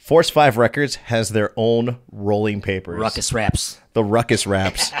 Force 5 Records has their own rolling papers. Ruckus Wraps. The Ruckus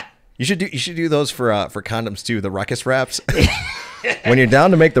Wraps. You should do those for condoms too. The Ruckus Wraps. When you're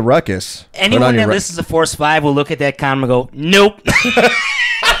down to make the ruckus, anyone that listens to Force 5 will look at that condom and go, nope.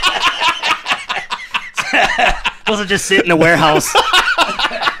 Those will just sit in the warehouse.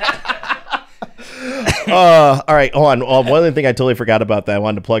 All right, hold on. One other thing I totally forgot about that I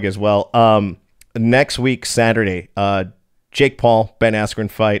wanted to plug as well. Next week, Saturday, Jake Paul, Ben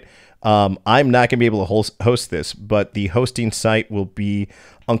Askren fight. I'm not going to be able to host this, but the hosting site will be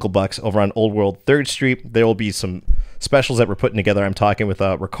Uncle Buck's over on Old World 3rd Street. There will be some specials that we're putting together. I'm talking with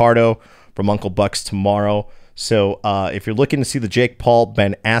Ricardo from Uncle Buck's tomorrow. So if you're looking to see the Jake Paul,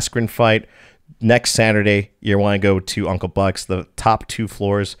 Ben Askren fight next Saturday, you want to go to Uncle Buck's. The top 2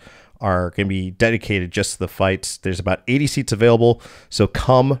 floors are going to be dedicated just to the fights. There's about 80 seats available, so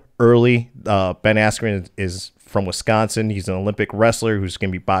come early. Ben Askren is from Wisconsin. He's an Olympic wrestler who's going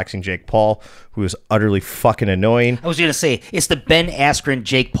to be boxing Jake Paul, who is utterly fucking annoying. I was going to say, it's the Ben Askren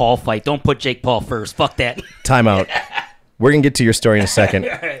Jake Paul fight. Don't put Jake Paul first. Fuck that. Time out. We're going to get to your story in a second.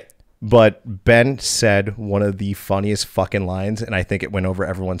 Right. But Ben said one of the funniest fucking lines, and I think it went over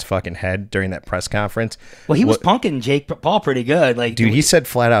everyone's fucking head during that press conference. Well, he was punking Jake Paul pretty good. Like, dude, he said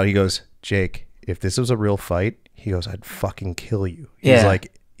flat out, he goes, Jake, if this was a real fight, he goes, I'd fucking kill you.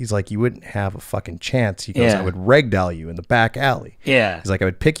 He's like, you wouldn't have a fucking chance. He goes, I would ragdoll you in the back alley. Yeah. He's like, I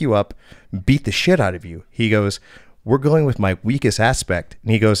would pick you up, beat the shit out of you. He goes, we're going with my weakest aspect.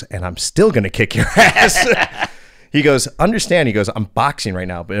 And he goes, and I'm still going to kick your ass. He goes, understand. He goes, I'm boxing right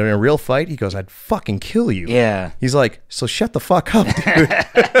now, but in a real fight, he goes, I'd fucking kill you. Yeah. He's like, so shut the fuck up, dude.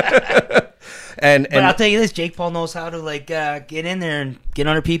 But I'll tell you this, Jake Paul knows how to like get in there and get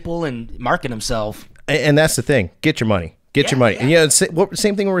under people and market himself. And that's the thing. Get your money. Get your money. Yeah. And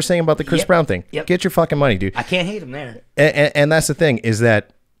same thing we were saying about the Chris Brown thing. Yep. Get your fucking money, dude. I can't hate him there. And that's the thing is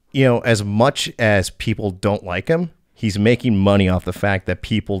that, as much as people don't like him, he's making money off the fact that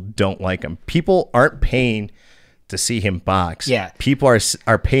people don't like him. People aren't paying to see him box. Yeah. People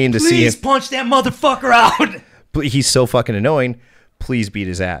are paying to see him. Please punch that motherfucker out. He's so fucking annoying. please beat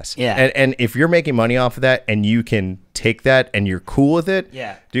his ass. Yeah. And if you're making money off of that and you can take that and you're cool with it,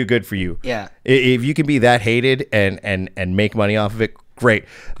 Yeah. do good for you. Yeah. If you can be that hated and make money off of it, great.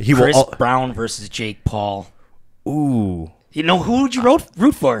 Chris Brown versus Jake Paul. Ooh. You know, who would you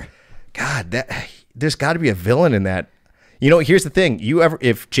root for? God, there's got to be a villain in that. You know, here's the thing.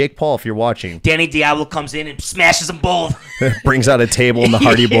 If Jake Paul, if you're watching, Danny Diablo comes in and smashes them both. brings out a table in the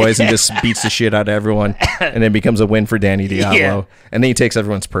Hardy Boys and just beats the shit out of everyone, and then becomes a win for Danny Diablo, Yeah. and then he takes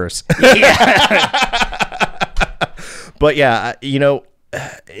everyone's purse. Yeah. But yeah, you know,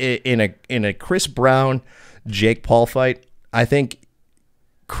 in a Chris Brown Jake Paul fight, I think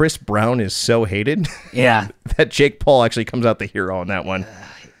Chris Brown is so hated Yeah. that Jake Paul actually comes out the hero in that one.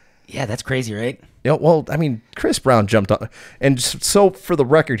 Yeah, that's crazy, right? Yeah, well, I mean, Chris Brown jumped on, and so for the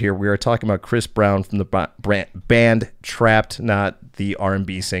record here, we are talking about Chris Brown from the band Trapped, not the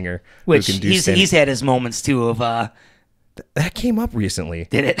R&B singer. Which who can do he's had his moments too of that came up recently,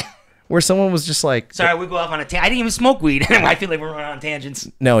 did it? where someone was just like, Sorry, we go off on a tangent. I didn't even smoke weed. I feel like we're running on tangents.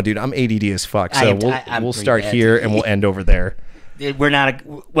 "No, dude, I'm ADD as fuck." So I'm we'll pretty start bad. here and we'll end over there. We're not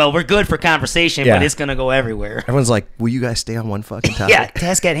we're good for conversation, Yeah. but it's gonna go everywhere. Everyone's like, "Will you guys stay on one fucking topic?" Yeah,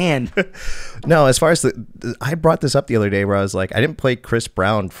 task at hand. No, as far as I brought this up the other day where I was like, I didn't play Chris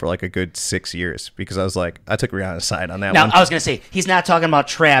Brown for like a good 6 years because I was like, I took Rihanna's side on that Now one. I was gonna say he's not talking about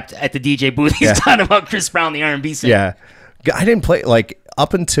Trapped at the DJ booth. He's talking about Chris Brown, the R&B singer. Yeah, I didn't play like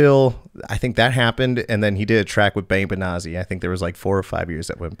up until I think that happened, and then he did a track with Bang Benazzi. I think there was like 4 or 5 years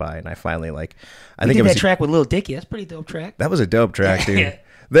that went by, and I finally I think did it was that track with Lil Dicky. That's a pretty dope track. that was a dope track, dude.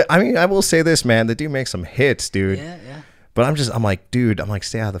 Yeah. I mean, I will say this, man, the dude makes some hits, dude. Yeah, yeah. But I'm like, dude,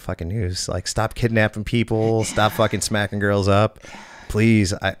 stay out of the fucking news. Like, stop kidnapping people. Stop fucking smacking girls up,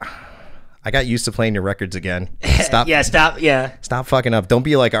 please. I got used to playing your records again. Stop. Yeah, stop. Yeah. Stop fucking up. Don't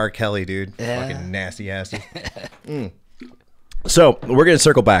be like R. Kelly, dude. Yeah. Fucking nasty assy. So we're gonna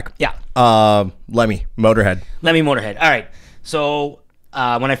circle back. Yeah. Lemmy, Motorhead. Lemmy Motorhead. All right. So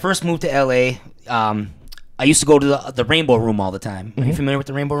when I first moved to LA, I used to go to the Rainbow Room all the time. Are you familiar with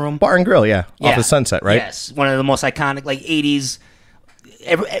the Rainbow Room? Bar and Grill, yeah. Yeah. Off of Sunset, right? Yes, one of the most iconic, like 80s.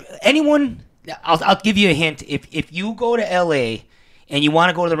 Anyone, I'll give you a hint. If you go to LA and you want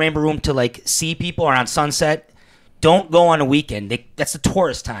to go to the Rainbow Room to like see people or on Sunset, don't go on a weekend. That's the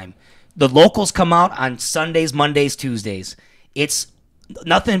tourist time. The locals come out on Sundays, Mondays, Tuesdays. It's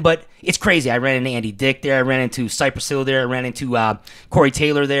nothing but it's crazy. I ran into Andy Dick there. I ran into Cypress Hill there. I ran into Corey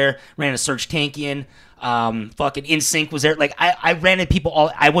Taylor there. Ran into Serge Tankian. Fucking NSYNC was there. Like I ran into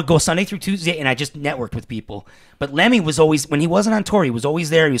people I would go Sunday through Tuesday and I just networked with people. But Lemmy was always, when he wasn't on tour, he was always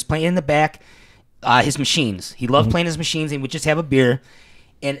there. He was playing in the back, his machines. He loved playing his machines, and he would just have a beer.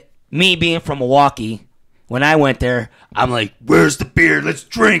 And me being from Milwaukee, when I went there, I'm like, where's the beer? Let's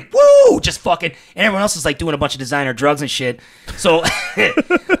drink. Woo! Just fucking, and everyone else is like doing a bunch of designer drugs and shit. So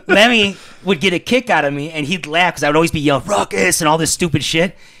Lemmy would get a kick out of me, and he'd laugh because I would always be yelling ruckus and all this stupid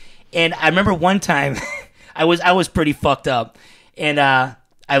shit. And I remember one time, I was pretty fucked up, and I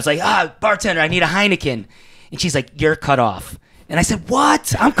was like, bartender, I need a Heineken, and she's like, you're cut off. And I said,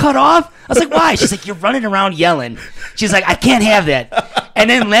 what? I'm cut off? I was like, why? She's like, you're running around yelling. She's like, I can't have that. And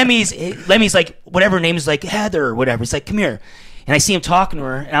then Lemmy's like, whatever her name is, like Heather or whatever. He's like, come here. And I see him talking to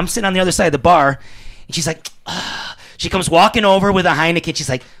her, and I'm sitting on the other side of the bar, and she's like, she comes walking over with a Heineken. She's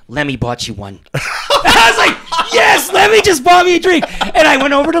like, Lemmy bought you one. I was like, yes, Lemmy just bought me a drink. And I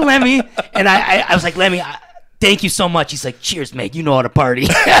went over to Lemmy, and I was like, Lemmy, thank you so much. He's like, cheers, mate. You know how to party.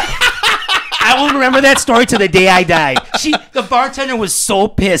 I will remember that story to the day I die. The bartender was so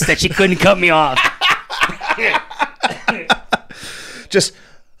pissed that she couldn't cut me off. Just,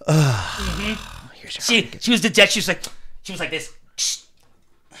 She was the jet. She was like this.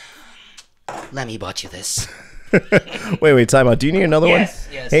 Lemmy bought you this. wait, time out. Do you need another Yes,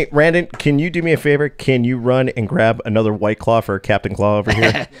 one? yes. Hey, Randon, can you do me a favor? Can you run and grab another White Claw for Captain Claw over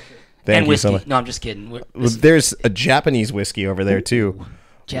here? Thank And you whiskey. so much. No, I'm just kidding. There's a Japanese whiskey over there too.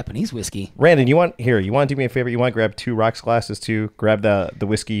 Japanese whiskey. Randon, you want to do me a favor? You want to grab 2 rocks glasses too? Grab the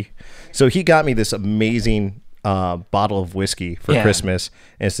whiskey. So he got me this amazing bottle of whiskey for Christmas,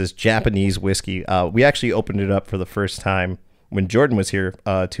 and it's this Japanese whiskey. We actually opened it up for the first time when Jordan was here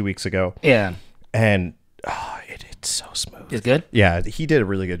 2 weeks ago. Yeah. And it's so smooth. It's good? Yeah, he did a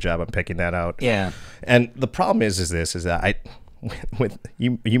really good job on picking that out. Yeah. And the problem is that with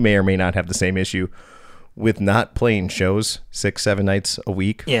you may or may not have the same issue with not playing shows 6-7 nights a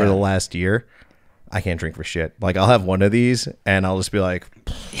week for the last year. I can't drink for shit. Like, I'll have one of these and I'll just be like,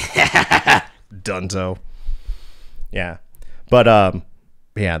 dunzo. Yeah. But I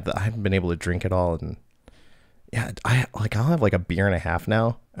haven't been able to drink it all, and Yeah, I'll have like a beer and a half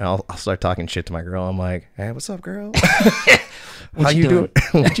now, and I'll start talking shit to my girl. I'm like, hey, what's up, girl? How you doing?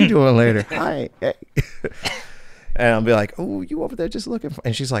 What you doing later? Hi. Hey. And I'll be like, oh, you over there just looking for,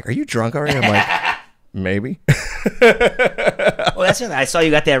 and she's like, are you drunk already? I'm like, maybe. Well, that's it. I saw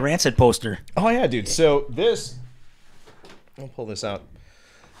you got that Rancid poster. Oh yeah, dude. So this, I'll pull this out.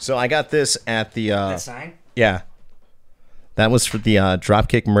 So I got this at the That sign? yeah. That was for the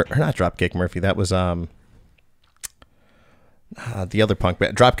Dropkick not Dropkick Murphy. That was the other punk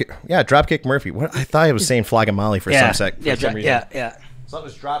band. Dropkick Murphy. What I thought I was saying Flogging Molly for some reason. Yeah. So it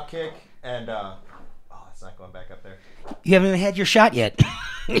was Dropkick and oh, it's not going back up there. You haven't even had your shot yet.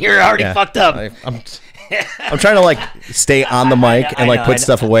 You're already fucked up. I'm trying to like stay on the mic and like put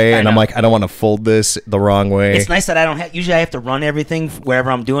stuff away, and I'm like, I don't want to fold this the wrong way. It's nice that I don't have. Usually, I have to run everything wherever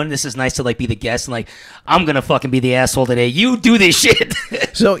I'm doing. This is nice to like be the guest and like I'm gonna fucking be the asshole today. You do this shit.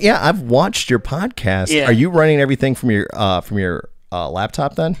 So yeah, I've watched your podcast. Yeah. Are you running everything from your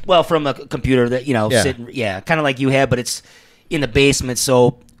laptop then? Well, from a computer that sitting, kind of like you have, but it's in the basement.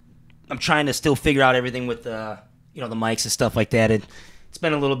 So I'm trying to still figure out everything with the mics and stuff like that. It's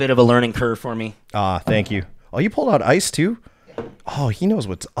been a little bit of a learning curve for me. Thank you. Oh, you pulled out ice too? Oh, he knows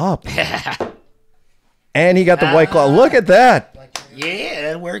what's up. And he got the White Claw. Look at that. Yeah,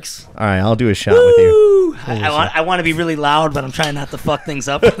 that works. All right, I'll do a shot with you. I want to be really loud, but I'm trying not to fuck things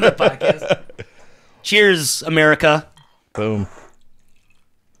up on the podcast. Cheers, America. Boom.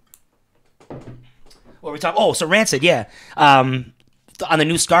 What were we talking? Oh, so Rancid, yeah. On the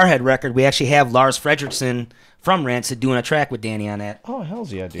new Scarhead record, we actually have Lars Fredriksson from Rancid doing a track with Danny on that. Oh,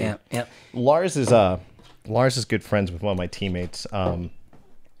 hell's yeah, dude. Yeah. Lars is good friends with one of my teammates,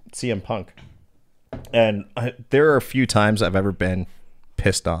 CM Punk. And there are a few times I've ever been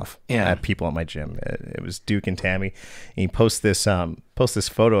pissed off at people at my gym. It was Duke and Tammy. And he posts this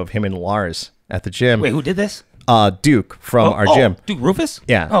photo of him and Lars at the gym. Wait, who did this? Duke from our gym. Duke Rufus?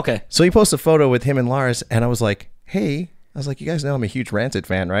 Yeah. Okay. So he posts a photo with him and Lars, and I was like, hey. I was like, you guys know I'm a huge Rancid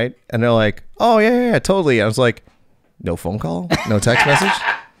fan, right? And they're like, oh, yeah, totally. I was like, no phone call? No text message?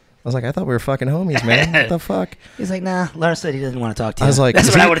 I was like, I thought we were fucking homies, man. What the fuck? He's like, nah, Lars said he doesn't want to talk to you. I was like, that's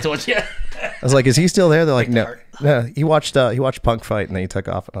what I would have told you. I was like, is he still there? They're like, no. He watched Punk fight, and then he took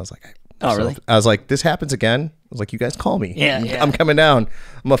off. And I was like, really? I was like, this happens again? I was like, you guys call me. Yeah. I'm coming down.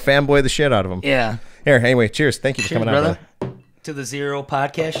 I'm a fanboy the shit out of him. Yeah. Here, anyway, cheers. Thank you for coming brother. out, brother. To the Zero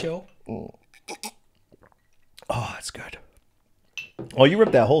podcast show. Oh, that's good. Oh, you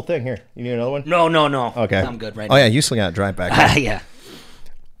ripped that whole thing. Here, you need another one? No. Okay, I'm good right now. Oh yeah, you still got to drive back. Yeah.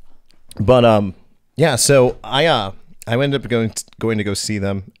 But yeah. So I ended up going to go see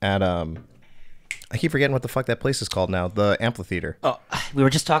them at I keep forgetting what the fuck that place is called now. The amphitheater. Oh, we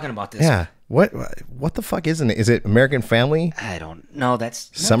were just talking about this. Yeah. What the fuck isn't it? Is it American Family? I don't know. That's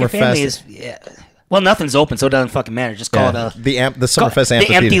Summerfest. Well, nothing's open, so it doesn't fucking matter. Just call it the Summerfest amphitheater.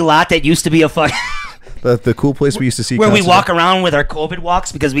 The empty lot that used to be a fucking. The cool place we used to see. Where we walk around with our COVID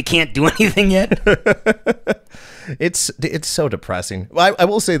walks because we can't do anything yet. It's so depressing. I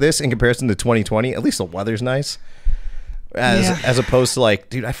will say this in comparison to 2020, at least the weather's nice. As opposed to like,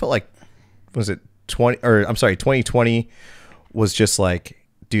 dude, I felt like, was it 2020 was just like,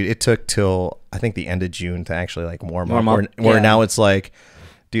 dude, it took till I think the end of June to actually like warm up. Where now it's like,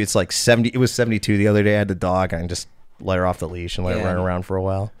 dude, it's like 70. It was 72 the other day. I had the dog and just let her off the leash and let her run around for a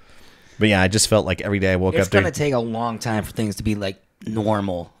while. But yeah, I just felt like every day I woke up. It's gonna take a long time for things to be like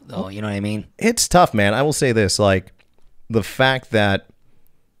normal, though. You know what I mean? It's tough, man. I will say this: like the fact that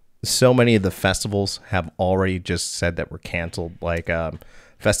so many of the festivals have already just said that we're canceled, like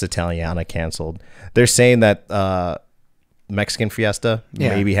Festa Italiana canceled. They're saying that Mexican Fiesta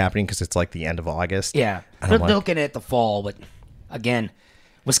may be happening because it's like the end of August. Yeah, they're looking at the fall, but again,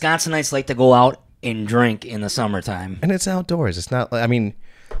 Wisconsinites like to go out and drink in the summertime, and it's outdoors. It's not. I mean.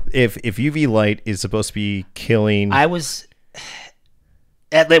 If UV light is supposed to be killing, we're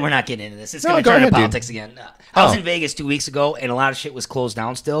not getting into this. It's going to turn to politics again. I was in Vegas 2 weeks ago, and a lot of shit was closed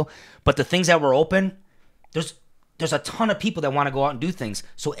down still. But the things that were open, there's a ton of people that want to go out and do things.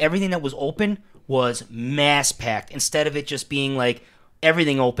 So everything that was open was mass packed instead of it just being like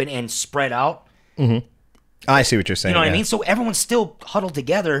everything open and spread out. Mm-hmm. I see what you're saying. You know what I mean? So everyone's still huddled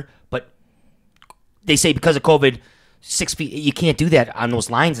together, but they say because of COVID. 6 feet, you can't do that on those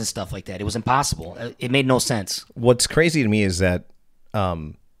lines and stuff like that. It was impossible. It made no sense. What's crazy to me is that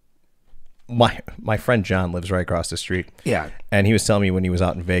my friend John lives right across the street. Yeah. And he was telling me when he was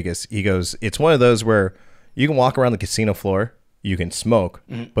out in Vegas, he goes, it's one of those where you can walk around the casino floor, you can smoke,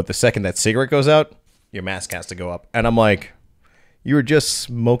 but the second that cigarette goes out, your mask has to go up. And I'm like, you were just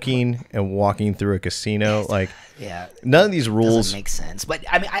smoking and walking through a casino. Like, yeah, none of these rules doesn't make sense. But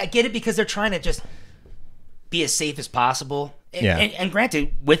I mean, I get it because they're trying to just be as safe as possible. And, Yeah. and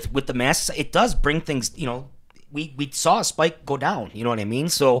granted, with the masks, it does bring things. You know, we saw a spike go down. You know what I mean?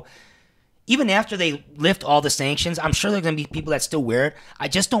 So even after they lift all the sanctions, I'm sure there's gonna be people that still wear it. I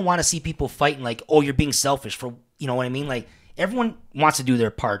just don't want to see people fighting like, oh, you're being selfish for, you know what I mean? Like, everyone wants to do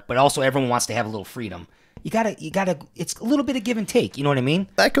their part, but also everyone wants to have a little freedom. You gotta. It's a little bit of give and take. You know what I mean?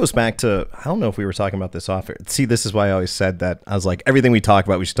 That goes back to, I don't know if we were talking about this off air. See, this is why I always said that. I was like, everything we talk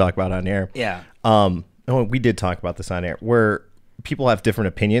about, we should talk about on air. Yeah. Oh, we did talk about this on air, where people have different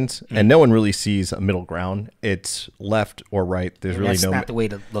opinions, and no one really sees a middle ground. It's left or right. There's really That's no. not the way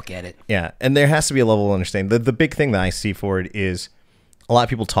to look at it. Yeah, and there has to be a level of understanding. The big thing that I see for it is a lot of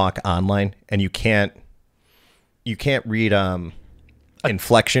people talk online, and you can't read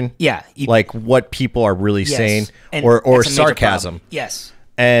inflection. Yeah, like what people are really saying, and or that's a major sarcasm. problem. Yes.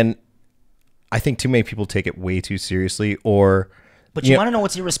 And I think too many people take it way too seriously. But you want to know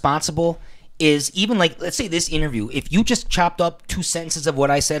what's irresponsible is, even like, let's say this interview, if you just chopped up 2 sentences of what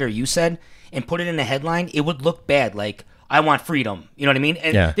I said or you said and put it in a headline, it would look bad. Like, I want freedom. You know what I mean?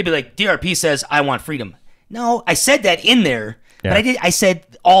 And they'd be like, DRP says I want freedom. No, I said that in there, but I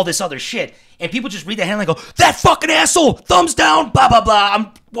said all this other shit. And people just read the headline and go, that fucking asshole, thumbs down, blah, blah, blah,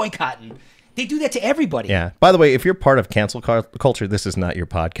 I'm boycotting. They do that to everybody. Yeah. By the way, if you're part of cancel culture, this is not your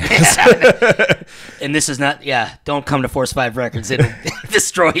podcast. And this is not, don't come to Force 5 Records. It'll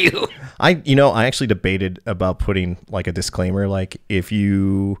destroy you. I actually debated about putting like a disclaimer, like, if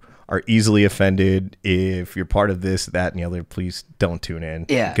you are easily offended, if you're part of this, that, and the other, please don't tune in.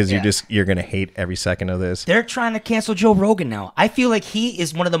 Yeah. Because you're going to hate every second of this. They're trying to cancel Joe Rogan now. I feel like he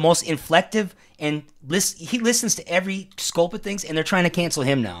is one of the most inflective, and he listens to every scope of things, and they're trying to cancel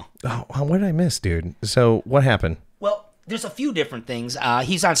him now. Oh, what did I miss, dude? So what happened? Well, there's a few different things.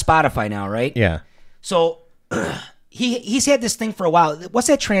 He's on Spotify now, right? Yeah. So he's had this thing for a while. What's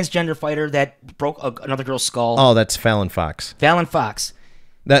that transgender fighter that broke another girl's skull? Oh, that's Fallon Fox. Fallon Fox.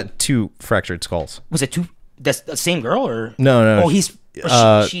 That 2 fractured skulls. Was it 2? That's the same girl, or no? Oh,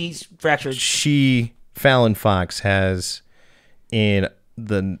 she's fractured. Fallon Fox has, in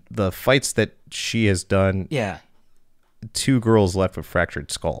the fights that she has done, 2 girls left with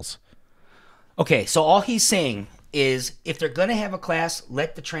fractured skulls. Okay, so all he's saying is, if they're gonna have a class,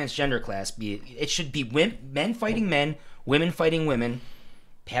 let the transgender class be. It should be men fighting men, women fighting women.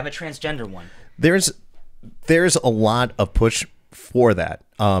 Have a transgender one. There's a lot of push for that.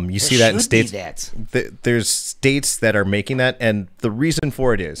 You see that in states. There's states that are making that, and the reason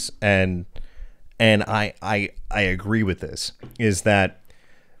for it is, and I agree with this, is that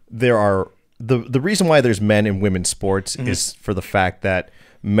there are the reason why there's men and women's sports is for the fact that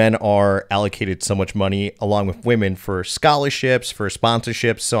men are allocated so much money along with women for scholarships, for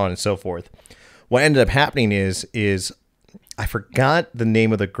sponsorships, so on and so forth. What ended up happening is I forgot the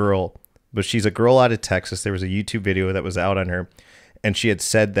name of the girl, but she's a girl out of Texas. There was a YouTube video that was out on her, and she had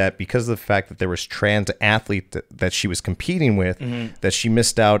said that because of the fact that there was trans athlete that she was competing with, that she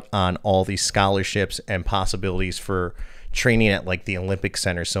missed out on all these scholarships and possibilities for training at like the Olympic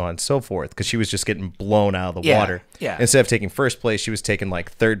Center, so on and so forth, because she was just getting blown out of the water. Yeah. Instead of taking first place, she was taking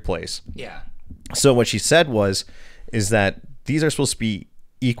like third place. Yeah. So what she said is that these are supposed to be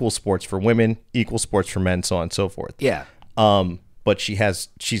equal sports for women, equal sports for men, so on and so forth. Yeah. But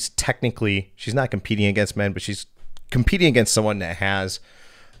she's technically, she's not competing against men, but she's competing against someone that has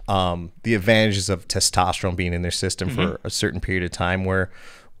the advantages of testosterone being in their system for a certain period of time, where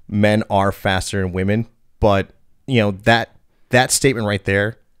men are faster than women. But you know, that statement right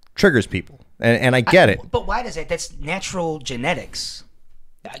there triggers people, and I get it. But why does that? That's natural genetics.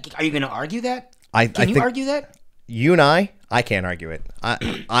 Are you going to argue that? Can you argue that? You and I can't argue it.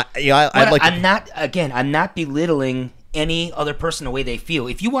 I'm not belittling any other person the way they feel.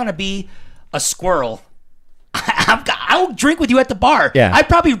 If you want to be a squirrel, I'll drink with you at the bar. Yeah. I'd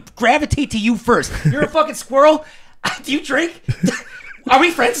probably gravitate to you first. You're a fucking squirrel. Do you drink? Are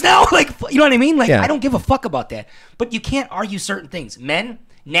we friends now? Like, you know what I mean? Like, I don't give a fuck about that. But you can't argue certain things. Men,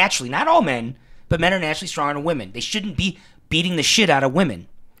 naturally, not all men, but men are naturally stronger than women. They shouldn't be beating the shit out of women.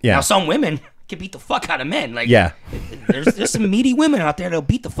 Yeah. Now, some women can beat the fuck out of men. Like, there's some meaty women out there that'll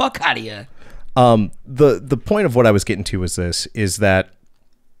beat the fuck out of you. The point of what I was getting to is that,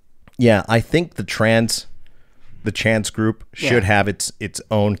 I think the trans group should have its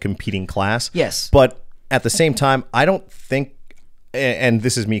own competing class. Yes. But at the same time, I don't think, and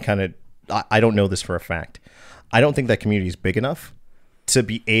this is me kind of, I don't know this for a fact, I don't think that community is big enough to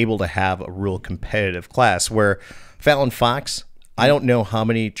be able to have a real competitive class. Where Fallon Fox, I don't know how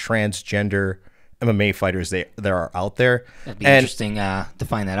many transgender MMA fighters there are out there. That'd be interesting to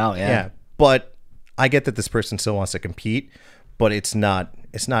find that out. Yeah. But I get that this person still wants to compete, but it's not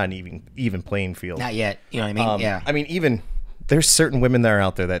it's not an even playing field. Not yet. You know what I mean? Yeah. I mean, even there's certain women that are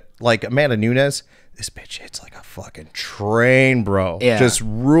out there that, like Amanda Nunes, this bitch hits like a fucking train, bro. Yeah. Just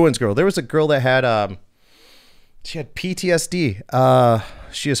ruins girl. There was a girl that had she had PTSD.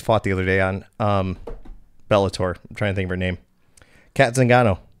 She just fought the other day on Bellator. I'm trying to think of her name. Kat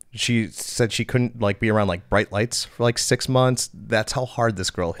Zingano. She said she couldn't like be around like bright lights for like 6 months. That's how hard this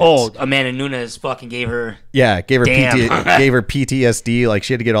girl hits. Oh, Amanda Nunes fucking gave her. Yeah, gave her Damn. gave her PTSD. Like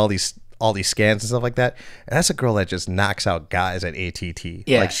she had to get all these scans and stuff like that. And that's a girl that just knocks out guys at ATT.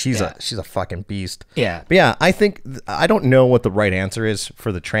 Yeah, like she's a fucking beast. Yeah. But yeah, I don't know what the right answer is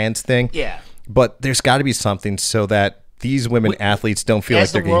for the trans thing. Yeah. But there's got to be something so that these women athletes don't feel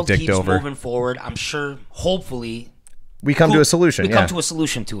like they're getting dicked over. As the world keeps moving forward, I'm sure, hopefully, we come to a solution. We come to a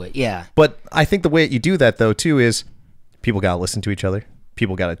solution to it. Yeah. But I think the way you do that though too is people got to listen to each other.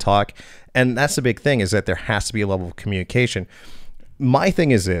 People got to talk, and that's the big thing is that there has to be a level of communication. My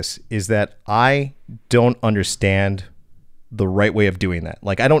thing is this: is that I don't understand the right way of doing that.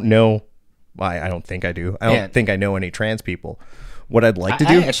 Like I don't know. I don't think I do. I don't think I know any trans people. What I'd like to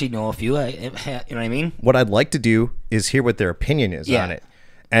do, I actually know a few. You know what I mean? What I'd like to do is hear what their opinion is on it,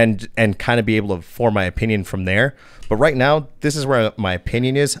 and kind of be able to form my opinion from there. But right now, this is where my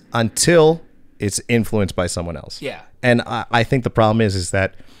opinion is until it's influenced by someone else. Yeah. And I think the problem is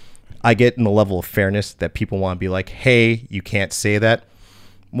that I get in the level of fairness that people want to be like, hey, you can't say that.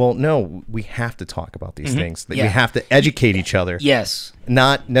 Well, no, we have to talk about these things. We have to educate each other. Yes.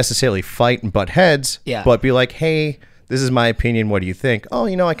 Not necessarily fight and butt heads, but be like, hey, this is my opinion. What do you think? Oh,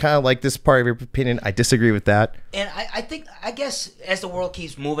 I kind of like this part of your opinion. I disagree with that. And I guess as the world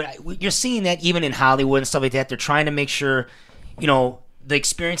keeps moving, you're seeing that even in Hollywood and stuff like that, they're trying to make sure, the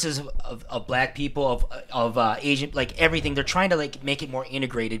experiences of black people, of Asian, like everything, they're trying to like make it more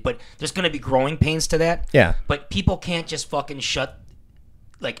integrated, but there's going to be growing pains to that. Yeah. But people can't just fucking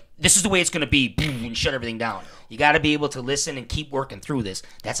like, this is the way it's going to be, boom, and shut everything down. You got to be able to listen and keep working through this.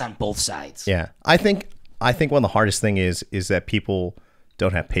 That's on both sides. Yeah. I think one of the hardest thing is that people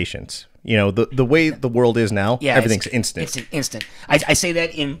don't have patience. The way the world is now, everything's instant. It's instant. I say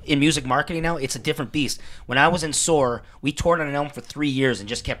that in music marketing now, it's a different beast. When I was in SOAR, we toured on an album for 3 years and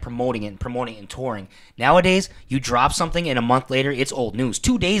just kept promoting it and touring. Nowadays, you drop something and a month later, it's old news.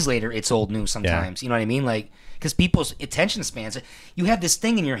 2 days later, it's old news sometimes. Yeah. You know what I mean? Like, because people's attention spans, you have this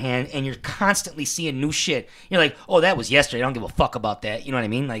thing in your hand and you're constantly seeing new shit. You're like, oh, that was yesterday. I don't give a fuck about that. You know what I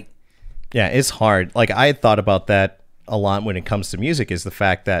mean? Like, yeah, it's hard. Like, I had thought about that a lot when it comes to music, is the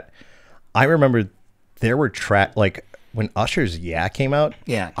fact that I remember there were like when Usher's Yeah came out.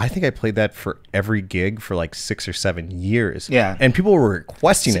 Yeah. I think I played that for every gig for like 6 or 7 years. Yeah. And people were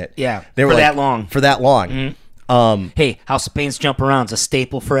requesting it. Yeah. They were for like, that long. For that long. Mm-hmm. Hey, House of Pain's Jump Around's a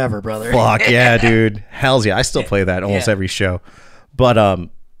staple forever, brother. Fuck yeah, dude. Hells yeah. I still play that almost every show. But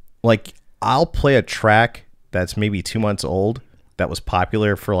like I'll play a track that's maybe 2 months old that was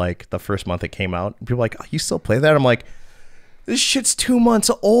popular for like the first month it came out. And people are like, oh, you still play that? I'm like, this shit's 2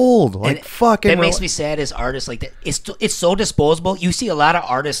 months old. Like, and fucking. That makes me sad as artists. Like that, it's so disposable. You see a lot of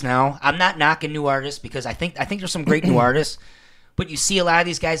artists now. I'm not knocking new artists because I think there's some great new artists, but you see a lot of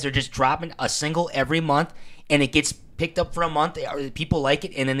these guys. They're just dropping a single every month, and it gets picked up for a month. Or people like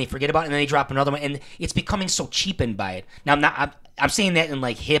it, and then they forget about it, and then they drop another one, and it's becoming so cheapened by it. Now I'm saying that in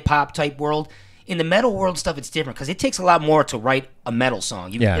like hip hop type world. In the metal world stuff, it's different because it takes a lot more to write a metal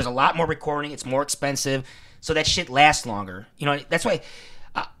song. There's a lot more recording. It's more expensive. So that shit lasts longer. That's why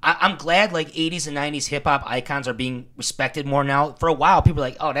I'm glad like 80s and 90s hip hop icons are being respected more now. For a while, people were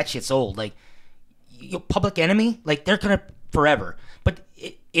like, oh, that shit's old. Like, Public Enemy, like they're gonna forever. But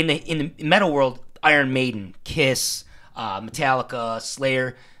in the metal world, Iron Maiden, Kiss, Metallica,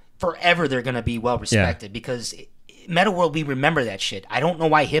 Slayer, forever they're gonna be well respected because metal world, we remember that shit. I don't know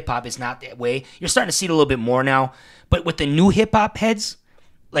why hip hop is not that way. You're starting to see it a little bit more now. But with the new hip hop heads,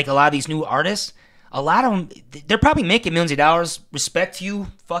 like a lot of these new artists, a lot of them, they're probably making millions of dollars. Respect to you.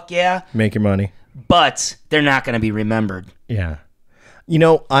 Fuck yeah. Make your money. But they're not going to be remembered. Yeah.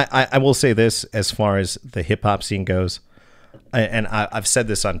 I will say this as far as the hip hop scene goes, and I've said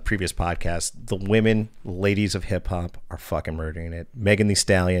this on previous podcasts, the women, ladies of hip hop are fucking murdering it. Megan Thee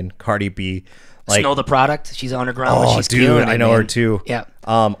Stallion, Cardi B. Like, Snow the Product. She's underground. Oh, she's dude, I know her too. Yeah.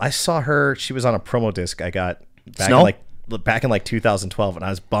 I saw her. She was on a promo disc I got back in like 2012, and I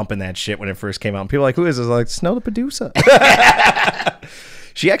was bumping that shit when it first came out. And people were like, who is this? I was like, Snow the Producer.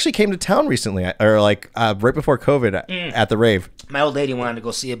 She actually came to town recently, or like right before COVID at the rave. My old lady wanted to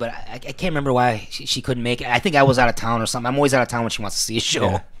go see it, but I can't remember why she couldn't make it. I think I was out of town or something. I'm always out of town when she wants to see a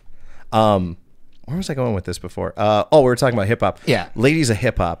show. Yeah. Where was I going with this before? We were talking about hip hop. Yeah. Ladies of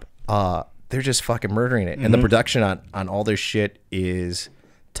hip hop, they're just fucking murdering it. And the production on all their shit is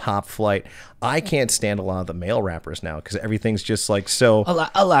top flight. I can't stand a lot of the male rappers now because everything's just like so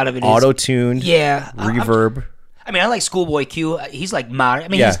A lot of it is auto-tuned, yeah, reverb. I mean, I like Schoolboy Q. He's like modern. I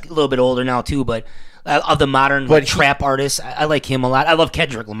mean, he's a little bit older now too, but of the modern trap artists, I like him a lot. I love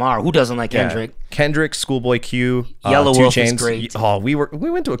Kendrick Lamar. Who doesn't like Kendrick? Kendrick, Schoolboy Q, Yellow 2 Wolf Chainz. is great. Oh, we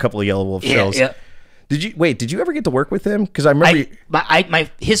went to a couple of Yellow Wolf shows. Yeah. Did you ever get to work with him? Because I remember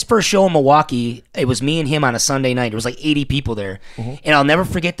his first show in Milwaukee. It was me and him on a Sunday night. There was like 80 people there, and I'll never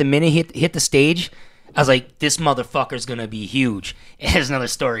forget the minute he hit the stage. I was like, this motherfucker's gonna be huge. Here's another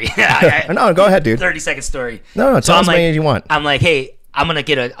story. No, go ahead, dude. 30-second story. No, tell us as many as you want. I'm like, hey, I'm gonna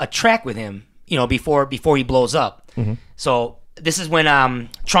get a track with him, before he blows up. So this is when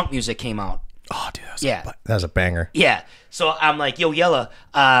Trunk Music came out. Oh, dude, that was a banger. Yeah. So I'm like, yo, Yella,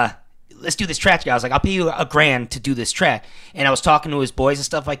 let's do this track. I was like, I'll pay you $1,000 to do this track. And I was talking to his boys and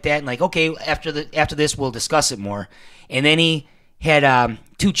stuff like that. And like, okay, after this, we'll discuss it more. And then he had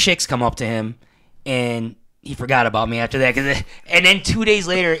 2 chicks come up to him, and he forgot about me after that. And then 2 days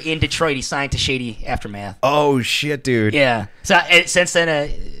later in Detroit, he signed to Shady Aftermath. Oh shit, dude. Yeah. So since then,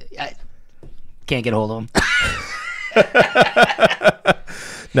 I can't get a hold of him.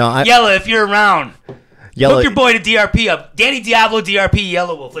 No, Yella, if you're around, hook your boy to DRP up. Danny Diablo, DRP,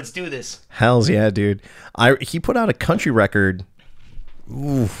 Yellow Wolf. Let's do this. Hells yeah, dude. He put out a country record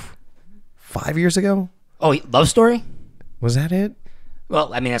 5 years ago. Oh, Love Story? Was that it?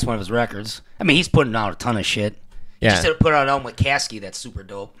 Well, I mean, that's one of his records. I mean, he's putting out a ton of shit. He just put out an album with Caskey that's super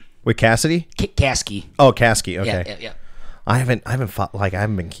dope. With Cassidy? Caskey. Oh, Caskey. Okay. Yeah. I haven't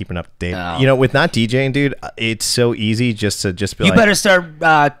been keeping up to date. No. With not DJing, dude, it's so easy just to be like, you better start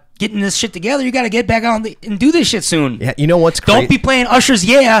getting this shit together. You got to get back on and do this shit soon. Yeah, you know what's crazy? Don't be playing Usher's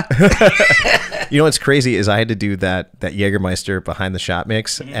Yeah. You know what's crazy is I had to do that Jägermeister behind the shot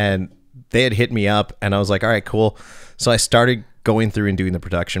mix, and they had hit me up, and I was like, all right, cool. So I started going through and doing the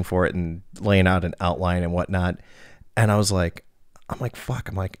production for it and laying out an outline and whatnot. And I was like, fuck.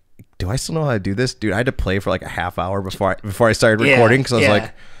 I'm like, do I still know how to do this? Dude, I had to play for like a half hour before I started recording because I was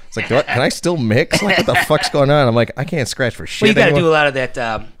like, can I still mix? Like, what the fuck's going on? I'm like, I can't scratch for shit. Well, you got to do a lot of that.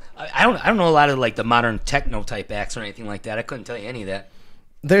 I don't know a lot of like the modern techno type acts or anything like that. I couldn't tell you any of that.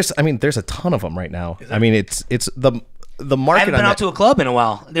 There's a ton of them right now. I mean, it's the market. I haven't been out to a club in a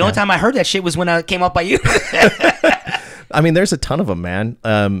while. The only time I heard that shit was when I came up by you. I mean, there's a ton of them, man.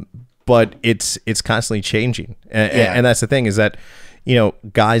 But it's constantly changing, and that's the thing is that,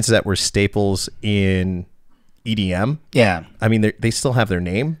 guys that were staples in EDM. Yeah, I mean, they still have their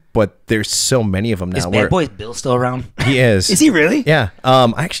name, but there's so many of them now. Is Bad Boy Bill still around? He is. Is he really? Yeah.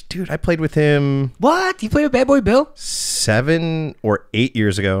 Actually, dude, I played with him. What? You played with Bad Boy Bill? 7 or 8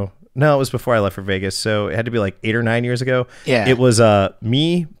 years ago. No, it was before I left for Vegas, so it had to be like 8 or 9 years ago. Yeah. It was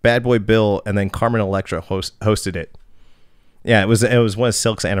me, Bad Boy Bill, and then Carmen Electra hosted it. Yeah, it was one of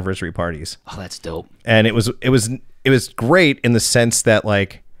Silk's anniversary parties. Oh, that's dope. And it was great in the sense that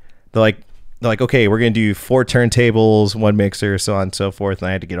they're like, okay, we're gonna do 4 turntables, 1 mixer, so on and so forth. And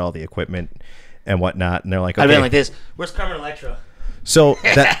I had to get all the equipment and whatnot. And they're like, okay. I've been like this. Where's Carmen Electra? So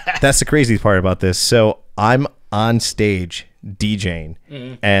that's the crazy part about this. So I'm on stage DJing,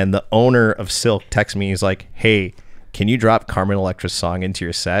 and the owner of Silk texts me. He's like, hey, can you drop Carmen Electra's song into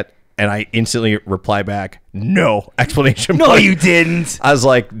your set? And I instantly reply back, no, explanation No, point. You didn't. I was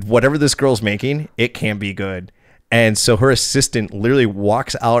like, whatever this girl's making, it can't be good. And so her assistant literally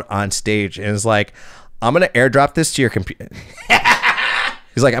walks out on stage and is like, I'm going to airdrop this to your computer.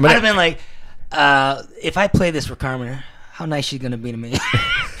 He's like, I'd have been like, if I play this for Carmen, how nice she's going to be to me.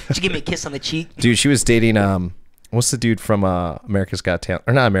 She give me a kiss on the cheek. Dude, she was dating, what's the dude from America's Got Talent?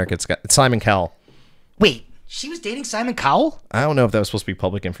 Or not America's Got, Simon Cowell. Wait. She was dating Simon Cowell? I don't know if that was supposed to be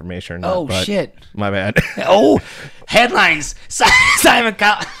public information or not. Oh, shit. My bad. Oh, headlines. Simon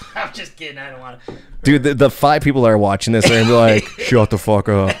Cowell. I'm just kidding. I don't want to. Dude, the 5 people that are watching this are going to be like, shut the fuck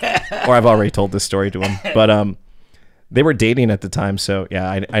up. Or I've already told this story to them. But they were dating at the time, so yeah,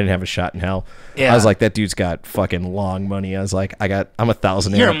 I didn't have a shot in hell. Yeah. I was like, that dude's got fucking long money. I was like, I'm a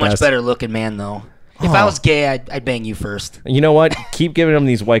thousandaire. You're a much better looking man, though. If I was gay, I'd bang you first. You know what? Keep giving him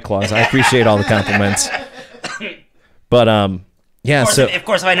these White Claws. I appreciate all the compliments. But yeah. Of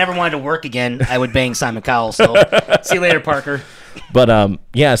course, if I never wanted to work again, I would bang Simon Cowell. So see you later, Parker. But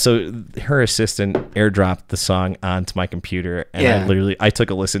yeah. So her assistant airdropped the song onto my computer, and I took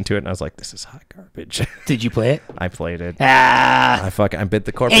a listen to it, and I was like, "This is hot garbage." Did you play it? I played it. I bit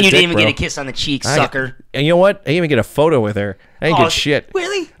the corporate. And you dick, didn't even bro. get a kiss on the cheek, sucker. And you know what? I didn't even get a photo with her. I didn't get shit.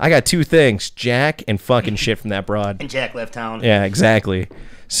 Really? I got 2 things: Jack and fucking shit from that broad. And Jack left town. Yeah, exactly.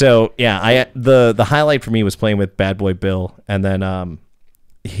 So yeah, the highlight for me was playing with Bad Boy Bill, and then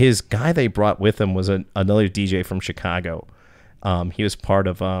his guy they brought with him was another DJ from Chicago, He was part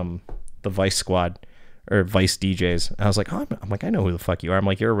of the Vice Squad or Vice DJs. And I was like, oh, I'm like, I know who the fuck you are. I'm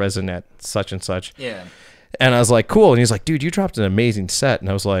like, you're a resident at such and such. Yeah. And I was like, cool. And he's like, dude, you dropped an amazing set. And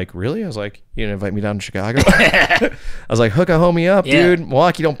I was like, really? I was like, you didn't invite me down to Chicago? I was like, hook a homie up, dude.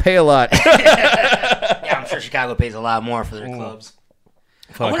 Milwaukee don't pay a lot. Yeah, I'm sure Chicago pays a lot more for their clubs.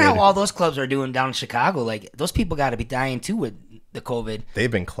 I wonder how all those clubs are doing down in Chicago. Like, those people got to be dying too with the COVID.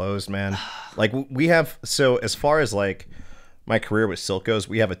 They've been closed, man. Like, we have, so as far as like my career with Silk goes,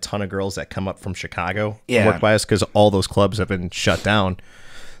 we have a ton of girls that come up from Chicago and work by us because all those clubs have been shut down.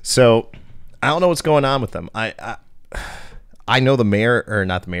 So I don't know what's going on with them. I know the mayor, or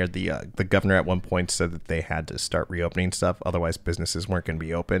not the mayor, the governor at one point said that they had to start reopening stuff. Otherwise, businesses weren't going to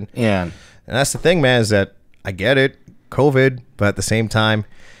be open. Yeah. And that's the thing, man, is that I get it, COVID, but at the same time,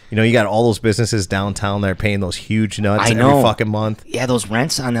 you know, you got all those businesses downtown that are paying those huge nuts every fucking month. Yeah, those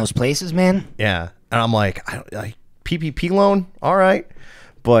rents on those places, man. Yeah. And I'm like, PPP loan, all right.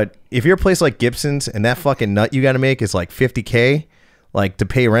 But if you're a place like Gibson's and that fucking nut you got to make is like $50K, like to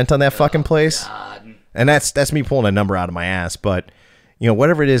pay rent on that fucking place. God. And that's me pulling a number out of my ass. But, you know,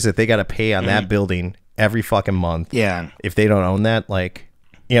 whatever it is that they got to pay on that building every fucking month. Yeah. If they don't own that, like,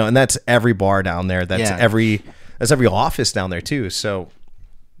 you know, and that's every bar down there. That's every office down there too. So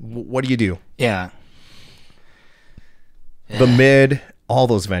what do you do? Yeah. The Mid, all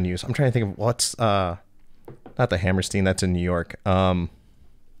those venues. I'm trying to think of what's, not the Hammerstein. That's in New York. I'm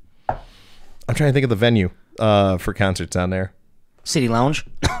trying to think of the venue for concerts down there. City Lounge.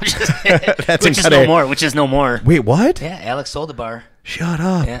 That's which is no more. Which is no more. Wait, what? Yeah, Alex sold the bar. Shut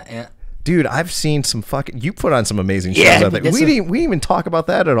up. Yeah. Dude, I've seen some fucking. You put on some amazing shows out there. We didn't even talk about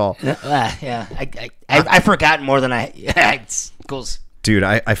that at all. Yeah, I've forgotten more than I. It goes. Dude,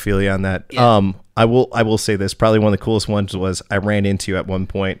 I feel you on that. Yeah. I will say this. Probably one of the coolest ones was I ran into you at one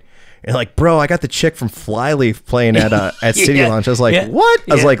point. And like, bro, I got the chick from Flyleaf playing at City Lounge. I was like, what?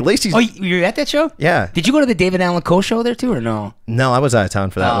 I was like, Lacey's. Oh, you were at that show? Yeah. Did you go to the David Allan Coe show there too, or no? No, I was out of town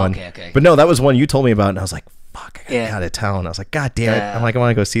for that one. Okay. But no, that was one you told me about, and I was like, fuck, I got out of town. I was like, God damn it. I'm like, I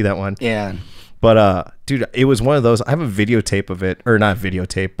want to go see that one. Yeah. But dude, it was one of those. I have a videotape of it, or not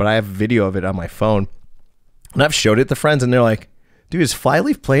videotape, but I have a video of it on my phone, and I've showed it to friends, and they're like, dude, is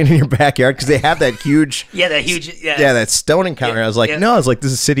Flyleaf playing in your backyard? Because they have that huge, that stone encounter. Yeah, I was like, no, I was like,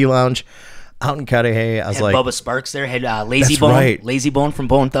 this is City Lounge out in Cudahy. I was like, Bubba Sparks there had Lazy Bone, right. Lazy Bone from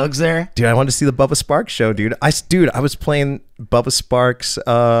Bone Thugs there. Dude, I wanted to see the Bubba Sparks show, dude. I was playing Bubba Sparks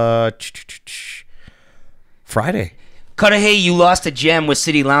Friday. Cudahy, you lost a gem with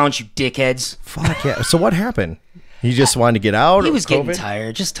City Lounge, you dickheads. Fuck yeah. So what happened? He just wanted to get out? He was getting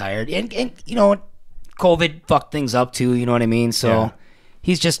tired, just tired. And you know what? COVID fucked things up too, you know what I mean? So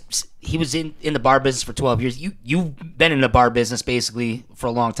he was in the bar business for 12 years. You've been in the bar business basically for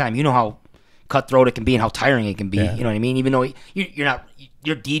a long time. You know how cutthroat it can be and how tiring it can be. Yeah. You know what I mean? Even though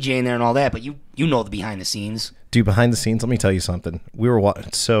you're DJing there and all that, but you know the behind the scenes. Dude, behind the scenes, let me tell you something.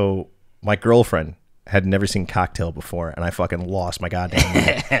 So my girlfriend had never seen Cocktail before, and I fucking lost my goddamn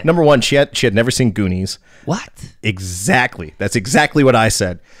mind. Number one, she had never seen Goonies. What? Exactly. That's exactly what I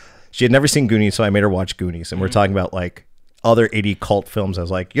said. She had never seen Goonies, so I made her watch Goonies. And we're talking about like other 80 cult films. I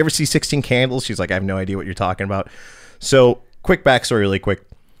was like, you ever see 16 Candles? She's like, I have no idea what you're talking about. So quick backstory really quick.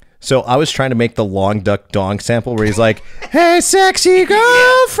 So I was trying to make the Long Duck Dong sample where he's like, hey, sexy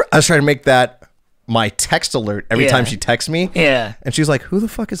girlfriend. I was trying to make that my text alert every time she texts me. Yeah. And she's like, who the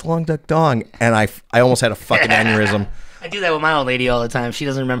fuck is Long Duck Dong? And I almost had a fucking aneurysm. I do that with my old lady all the time. She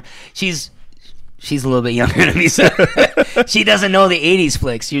doesn't remember. She's a little bit younger than me, so she doesn't know the 80s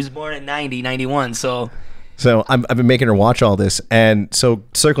flicks. She was born in 90, 91, so I've been making her watch all this. And so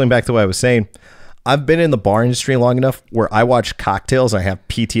circling back to what I was saying, I've been in the bar industry long enough where I watch Cocktails and I have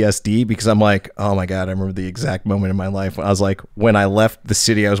PTSD because I'm like, oh my God, I remember the exact moment in my life when I was like, when I left the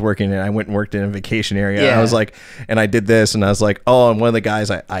city I was working in, I went and worked in a vacation area. Yeah. I was like, and I did this, and I was like, oh, and one of the guys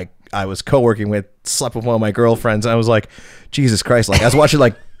I was co-working with slept with one of my girlfriends. And I was like, Jesus Christ. Like I was watching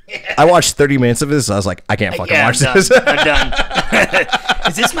like, I watched 30 minutes of this. So I was like, I can't fucking watch this. I'm done.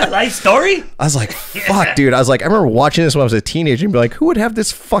 Is this my life story? I was like, fuck, dude. I was like, I remember watching this when I was a teenager and be like, who would have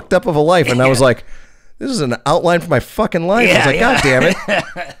this fucked up of a life? And I was like, this is an outline for my fucking life. I was like, God damn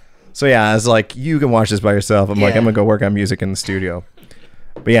it. So yeah, I was like, you can watch this by yourself. I'm like, I'm going to go work on music in the studio.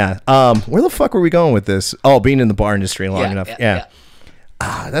 But yeah, where the fuck were we going with this? Oh, being in the bar industry long enough. Yeah.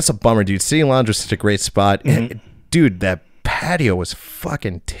 That's a bummer, dude. City Lounge was such a great spot. Mm-hmm. Dude, that patio was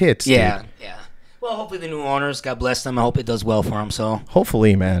fucking tits, dude. Yeah. Well, hopefully the new owners, God bless them. I hope it does well for them. So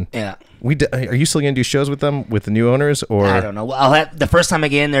hopefully, man. Yeah. Are you still gonna do shows with them with the new owners, or I don't know. Well, I'll have the first time I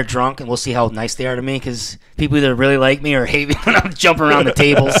get in, they're drunk, and we'll see how nice they are to me. Because people either really like me or hate me when I'm jumping around the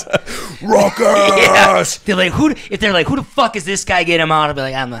tables. rockers? Yeah. They're like, if they're like, who the fuck is this guy? Get him out. I'll be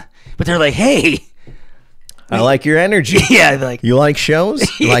like, But they're like, hey. I like your energy. Yeah, I'd be like, you like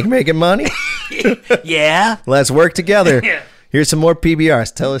shows? You like making money? yeah. Let's work together. Yeah. Here's some more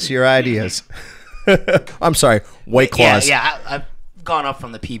PBRs. Tell us your ideas. I'm sorry, White Claws. Yeah. I've gone up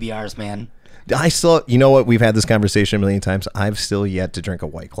from the PBRs, man. I still, you know what? We've had this conversation a million times. I've still yet to drink a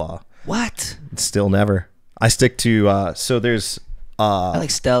White Claw. What? Still never. I stick to. So there's. I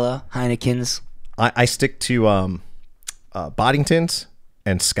like Stella, Heineken's. I stick to Boddingtons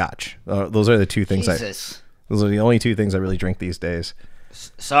and Scotch. Those are the two things. Jesus. Those are the only two things I really drink these days.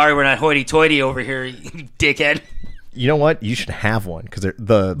 Sorry, we're not hoity-toity over here, you dickhead. You know what? You should have one because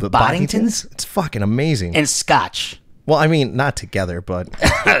the Boddingtons? It's fucking amazing. And Scotch. Well, I mean, not together, but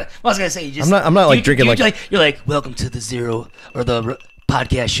I was gonna say, you just. I'm not like drinking You're like, welcome to the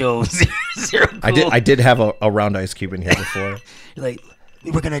podcast show. Zerocool. I did have a round ice cube in here before. You're like,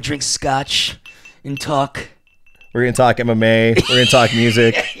 we're gonna drink Scotch and talk. We're gonna talk MMA. We're gonna talk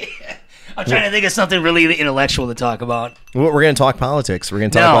music. I'm trying to think of something really intellectual to talk about. We're going to talk politics. We're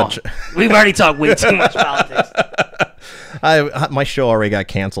going to talk about... We've already talked way too much politics. My show already got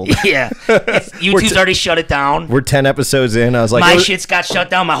canceled. Yeah. YouTube's already shut it down. We're 10 episodes in. I was like... My shit's got shut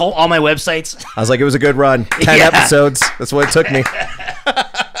down. All my websites. I was like, it was a good run. 10 episodes. That's what it took me.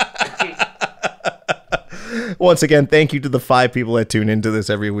 Once again, thank you to the 5 people that tune into this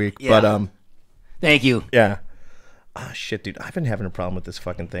every week. Yeah. But thank you. Yeah. Oh, shit, dude. I've been having a problem with this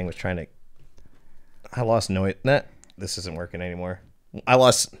fucking thing. Was trying to... I lost noise. This isn't working anymore. I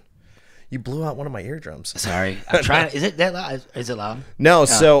lost... You blew out one of my eardrums. Sorry. I'm trying... Is it that loud? Is it loud? No,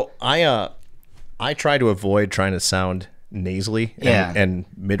 so I try to avoid trying to sound nasally and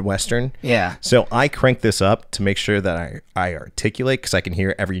Midwestern. Yeah. So I crank this up to make sure that I articulate because I can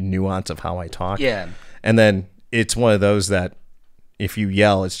hear every nuance of how I talk. Yeah. And then it's one of those that if you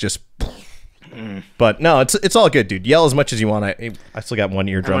yell, it's just... But no, it's all good, dude. Yell as much as you want. I still got one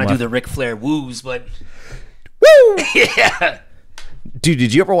eardrum left. I want to do the Ric Flair woos, but... Woo! Yeah. Dude,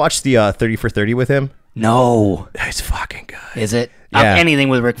 did you ever watch the 30 for 30 with him? No. It's fucking good. Is it? Yeah. Anything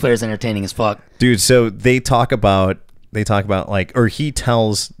with Ric Flair is entertaining as fuck. Dude, so they talk about like, or he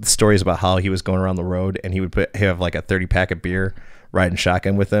tells stories about how he was going around the road and he would have like a 30-pack of beer riding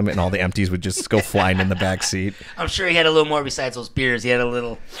shotgun with him and all the empties would just go flying in the back seat. I'm sure he had a little more besides those beers. He had a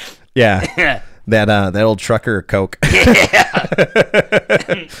little... Yeah. that old trucker Coke. Yeah.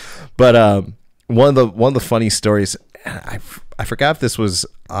 But one of the funny stories, I forgot if this was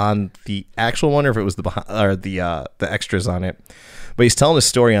on the actual one or if it was the extras on it. But he's telling a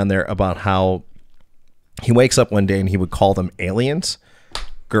story on there about how he wakes up one day and he would call them aliens,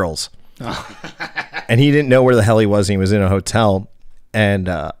 girls. And he didn't know where the hell he was. And he was in a hotel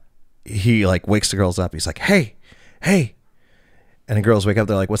and he like wakes the girls up. He's like, hey. And the girls wake up.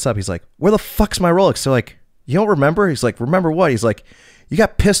 They're like, what's up? He's like, where the fuck's my Rolex? They're like, you don't remember? He's like, remember what? He's like, you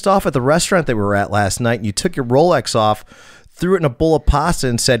got pissed off at the restaurant that we were at last night and you took your Rolex off, threw it in a bowl of pasta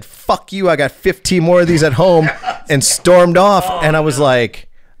and said, fuck you, I got 15 more of these at home and stormed off. And I was like,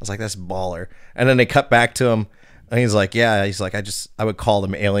 that's baller. And then they cut back to him and he's like, yeah, he's like, I would call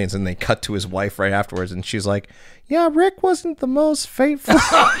them aliens. And they cut to his wife right afterwards. And she's like, yeah, Rick wasn't the most faithful.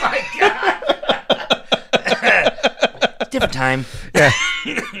 Oh my God. Different time. Yeah.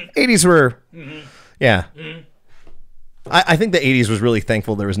 80s were, yeah. I think the 80s was really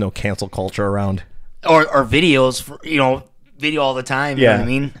thankful there was no cancel culture around. Or videos, video all the time. You know what I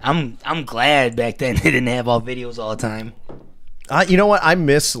mean? I'm glad back then they didn't have all videos all the time. You know what? I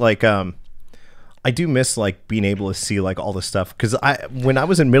miss I do miss like being able to see like all the stuff because when I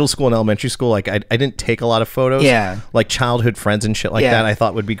was in middle school and elementary school, like I didn't take a lot of photos. Yeah. Like childhood friends and shit like that. I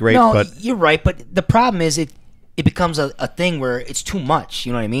thought would be great. No, but you're right. But the problem is it becomes a thing where it's too much.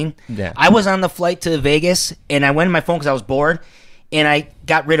 You know what I mean? Yeah. I was on the flight to Vegas and I went in my phone because I was bored, and I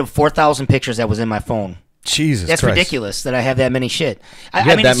got rid of 4,000 pictures that was in my phone. Jesus, that's Christ. Ridiculous that I have that many shit. You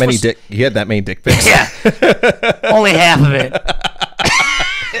had that many dick pics. Yeah, only half of it.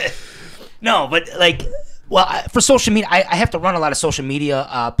 No, but like, well, for social media, I have to run a lot of social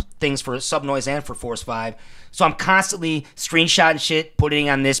media things for Subnoise and for Force 5. So I'm constantly screenshotting shit, putting it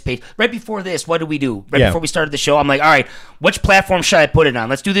on this page. Right before this, what did we do? Right before we started the show, I'm like, all right, which platform should I put it on?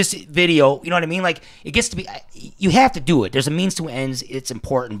 Let's do this video. You know what I mean? Like, it gets to be, you have to do it. There's a means to ends. It's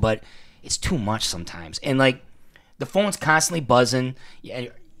important, but it's too much sometimes. And like, the phone's constantly buzzing.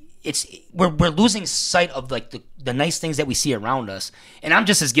 We're losing sight of like the nice things that we see around us. And I'm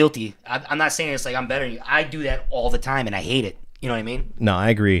just as guilty. I'm not saying it's like I'm better than you. I do that all the time, and I hate it. You know what I mean? No, I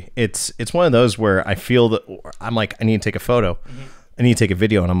agree. It's one of those where I feel that I'm like, I need to take a photo. I need to take a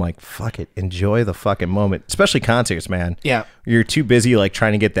video, and I'm like, fuck it, enjoy the fucking moment. Especially concerts, man. Yeah. You're too busy like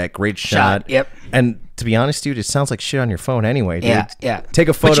trying to get that great shot. Yep. And to be honest, dude, it sounds like shit on your phone anyway, dude. Yeah. Take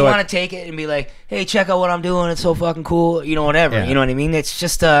a photo. But you want to take it and be like, hey, check out what I'm doing. It's so fucking cool. You know, whatever. Yeah. You know what I mean? It's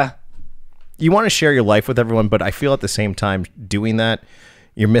just you want to share your life with everyone, but I feel at the same time doing that,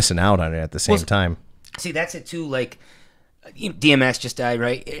 you're missing out on it at the same time. See, that's it too. Like, DMX just died,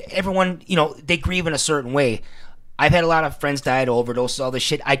 right? Everyone, they grieve in a certain way. I've had a lot of friends die of overdoses, all this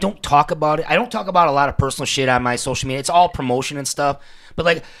shit. I don't talk about it. I don't talk about a lot of personal shit on my social media. It's all promotion and stuff. But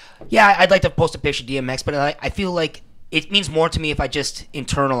like, yeah, I'd like to post a picture of DMX, but I feel like it means more to me if I just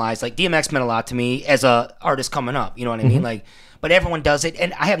internalize. Like, DMX meant a lot to me as a artist coming up. You know what I mean? Like, but everyone does it,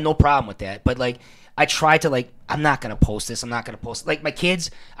 and I have no problem with that. But like, I try to like, I'm not gonna post this. I'm not gonna post like my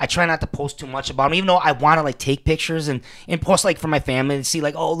kids. I try not to post too much about them, even though I want to like take pictures and post like for my family and see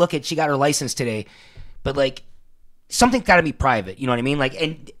like, oh, look at, she got her license today. But like, something's got to be private. You know what I mean? Like,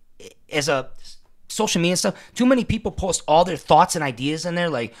 and as a social media stuff, too many people post all their thoughts and ideas in there.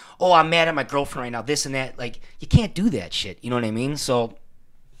 Like, oh, I'm mad at my girlfriend right now, this and that. Like, you can't do that shit. You know what I mean? So,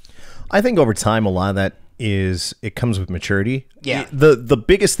 I think over time, a lot of that is it comes with maturity. Yeah. The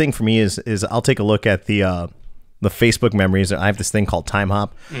biggest thing for me is I'll take a look at the Facebook memories. I have this thing called Time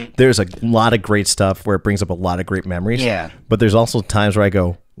Hop. There's a lot of great stuff where it brings up a lot of great memories. Yeah. But there's also times where I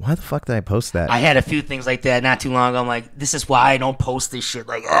go, why the fuck did I post that? I had a few things like that not too long ago. I'm like, this is why I don't post this shit.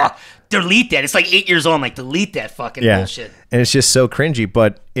 Like, delete that. It's like 8 years old. I'm like, delete that fucking bullshit. And it's just so cringy.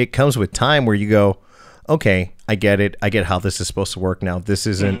 But it comes with time where you go, okay, I get it. I get how this is supposed to work now. This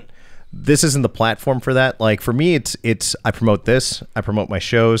isn't the platform for that. Like for me, it's I promote this. I promote my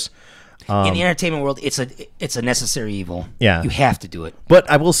shows. In the entertainment world, it's a necessary evil. Yeah. You have to do it. But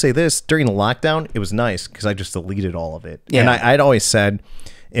I will say this, during the lockdown, it was nice because I just deleted all of it. Yeah. And I'd always said,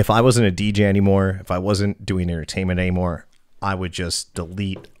 if I wasn't a DJ anymore, if I wasn't doing entertainment anymore, I would just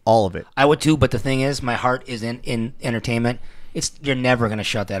delete all of it. I would too, but the thing is, my heart is in entertainment. You're never going to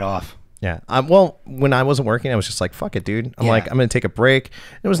shut that off. Yeah. Well, when I wasn't working, I was just like, fuck it, dude. I'm like, I'm going to take a break.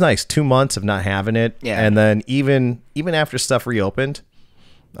 It was nice. 2 months of not having it. Yeah. And then even after stuff reopened,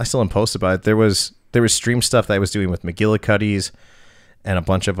 I still didn't post about it. There was stream stuff that I was doing with McGillicuddy's and a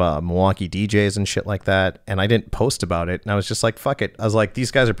bunch of Milwaukee DJs and shit like that. And I didn't post about it. And I was just like, fuck it. I was like, these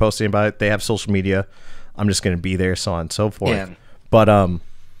guys are posting about it. They have social media. I'm just going to be there, so on and so forth. Yeah. But,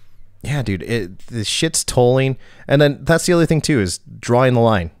 yeah, dude, the shit's tolling. And then that's the other thing, too, is drawing the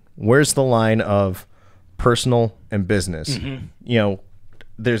line. Where's the line of personal and business? You know,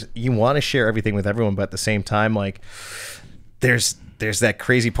 you want to share everything with everyone, but at the same time, like, there's that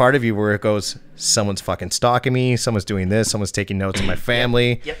crazy part of you where it goes, someone's fucking stalking me, someone's doing this, someone's taking notes of my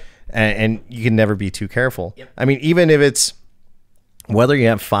family. Yep. And you can never be too careful. Yep. I mean, even if it's whether you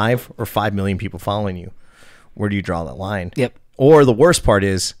have 5 or 5 million people following you, where do you draw that line? Yep. Or the worst part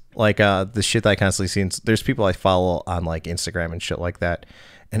is like the shit that I constantly see. There's people I follow on like Instagram and shit like that,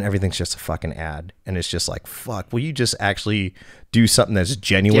 and everything's just a fucking ad, and it's just like, fuck, will you just actually do something that's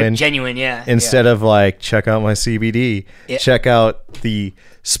genuine? Genuine, yeah. Instead of like, check out my CBD, check out the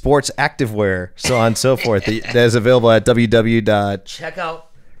sports activewear, so on and so forth. That is available at www. Check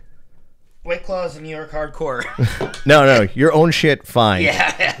out White Claws and New York Hardcore. No, your own shit, fine.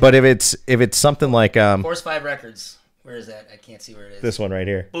 Yeah. But if it's something like Force 5 Records. Where is that? I can't see where it is. this one right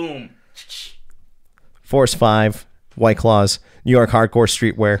here. Boom. Force 5, White Claws, New York Hardcore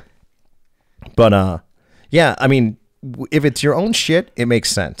streetwear. But yeah, I mean, if it's your own shit, it makes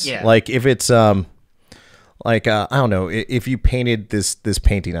sense. Yeah. Like if it's I don't know, if you painted this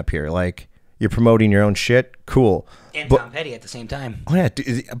painting up here, like you're promoting your own shit, cool. And Tom Petty at the same time. Oh yeah.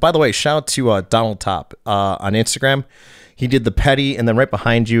 By the way, shout out to Donald Top on Instagram. He did the Petty, and then right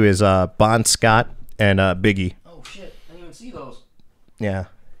behind you is Bon Scott and Biggie. Oh shit! I didn't even see those. Yeah.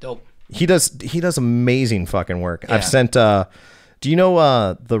 Dope. He does amazing fucking work. Yeah. I've sent. Do you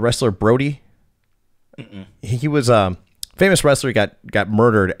know the wrestler Brody? Mm-mm. He was famous wrestler. Got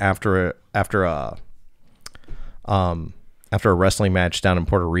murdered after a wrestling match down in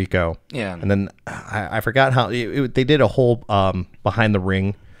Puerto Rico. Yeah. And then I forgot how they did a whole behind the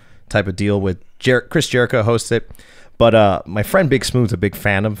ring type of deal with Chris Jericho hosted it. But my friend Big Smooth's a big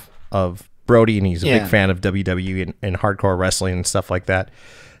fan of Brody, and he's a big fan of WWE and hardcore wrestling and stuff like that.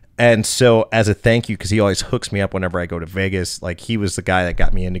 And so as a thank you, because he always hooks me up whenever I go to Vegas, like he was the guy that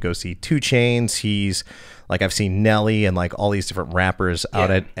got me in to go see 2 Chainz. He's like, I've seen Nelly and like all these different rappers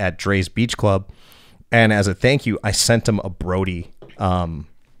out at Dre's Beach Club. And as a thank you, I sent him a Brody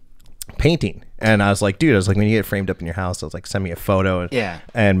painting. And I was like, dude, when you get framed up in your house, I was like, send me a photo. Yeah.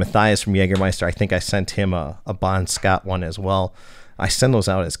 And Matthias from Jägermeister, I think I sent him a Bon Scott one as well. I send those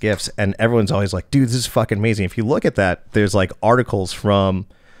out as gifts, and everyone's always like, dude, this is fucking amazing. If you look at that, there's like articles from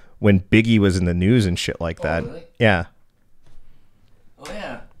when Biggie was in the news and shit like that. Really? Yeah. Oh,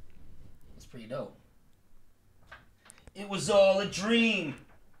 yeah. That's pretty dope. It was all a dream.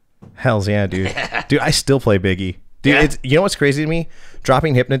 Hells yeah, dude. Dude, I still play Biggie. Dude, Yeah? you know what's crazy to me?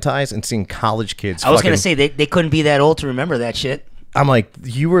 Dropping Hypnotize and seeing college kids. I was going to say, they couldn't be that old to remember that shit. I'm like,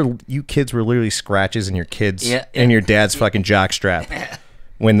 you kids were literally scratches in your kids Yeah. and your dad's fucking jockstrap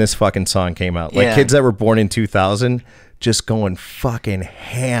when this fucking song came out. Like Yeah. kids that were born in 2000 just going fucking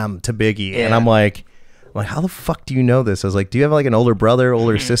ham to Biggie. And Yeah. I'm like, how the fuck do you know this? I was like, do you have like an older brother,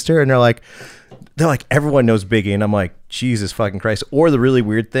 older sister? And they're like, everyone knows Biggie. And I'm like, Jesus fucking Christ. Or the really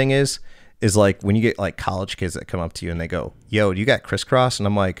weird thing is like when you get like college kids that come up to you and they go, yo, do you got Crisscross? And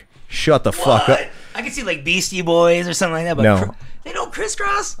I'm like, shut the fuck up. I could see like Beastie Boys or something like that, but No. they know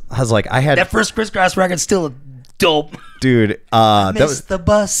Crisscross? I was like, I had That first Crisscross record's still dope. dude, Miss the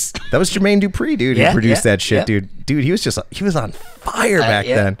bus. that was Jermaine Dupri, dude, Yeah, who produced yeah, that shit, yeah. dude. He was on fire back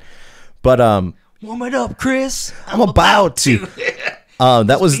yeah. then. But Warm it up, Chris. I'm about to.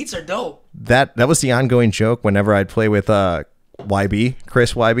 That was Beats are dope. that was the ongoing joke whenever I'd play with YB,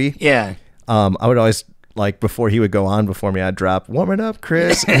 Chris YB. Yeah. I would always like before he would go on before me, I'd drop "Warm it up,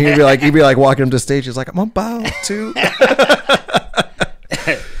 Chris," and he'd be like walking him to stage. He's like, "I'm about to."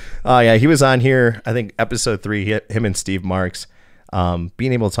 Oh yeah, he was on here. I think episode 3. Him and Steve Marks.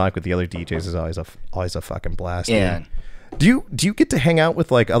 Being able to talk with the other DJs is always a fucking blast. Yeah. Man. Do you get to hang out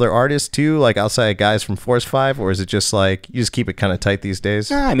with like other artists too, like outside guys from Force 5, or is it just like you just keep it kind of tight these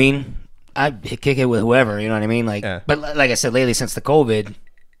days? No, I mean, I kick it with whoever, you know what I mean? Like, Yeah. but like I said, lately since the COVID,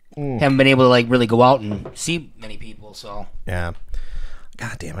 haven't been able to like really go out and see many people. So Yeah.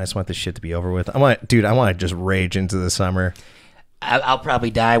 God damn, I just want this shit to be over with. I want to just rage into the summer. I'll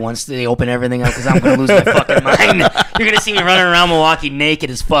probably die once they open everything up because I'm gonna lose my fucking mind. You're gonna see me running around Milwaukee naked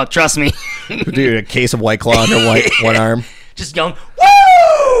as fuck. Trust me. Dude, a case of White Claw under one arm. Just yelling,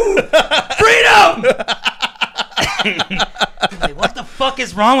 "Woo! Freedom!" Like, what the fuck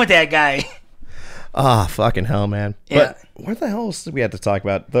is wrong with that guy? Ah, fucking hell, man. Yeah. But what the hell else did we have to talk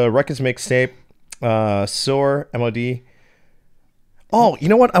about? The Ruckus mixtape, SOAR, MOD. Oh, you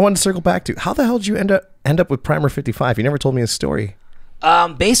know what? I wanted to circle back to. How the hell did you end up with Primer 55? You never told me a story.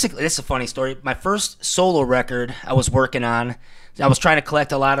 Basically, this is a funny story. My first solo record I was working on, I was trying to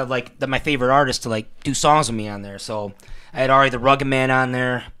collect a lot of like my favorite artists to like do songs with me on there. So I had already the Rugged Man on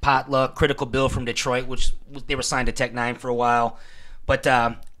there, Potluck, Critical Bill from Detroit, which they were signed to Tech 9 for a while. But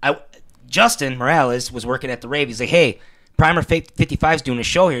Justin Morales was working at the rave. He's like, hey, Primer 55's doing a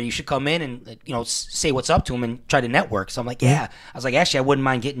show here. You should come in and say what's up to him and try to network. So I'm like, yeah. I was like, actually, I wouldn't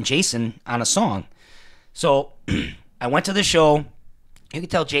mind getting Jason on a song. So I went to the show. You could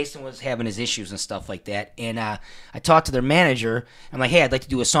tell Jason was having his issues and stuff like that. And I talked to their manager. I'm like, hey, I'd like to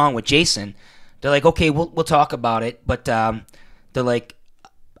do a song with Jason. They're like, okay, we'll talk about it. But they're like,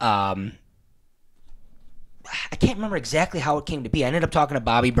 I can't remember exactly how it came to be. I ended up talking to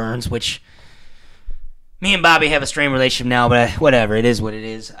Bobby Burns, which me and Bobby have a strained relationship now, but whatever. It is what it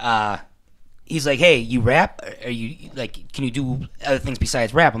is. He's like, hey, you rap? Are you like, can you do other things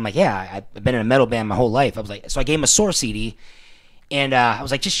besides rap? I'm like, yeah, I've been in a metal band my whole life. I was like, so I gave him a SOAR CD. And I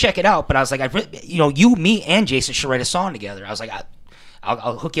was like, just check it out. But I was like, you, me, and Jason should write a song together. I was like,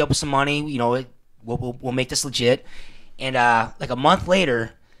 I'll hook you up with some money. We'll make this legit. And like a month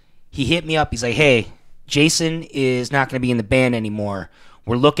later, he hit me up. He's like, hey, Jason is not going to be in the band anymore.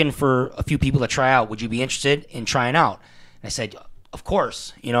 We're looking for a few people to try out. Would you be interested in trying out? And I said, of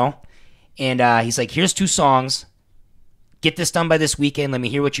course, And he's like, here's 2 songs. Get this done by this weekend. Let me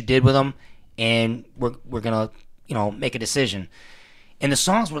hear what you did with them. And we're going to, make a decision. And the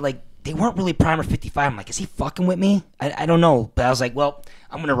songs were like, they weren't really Primer 55. I'm like, is he fucking with me? I don't know. But I was like, well,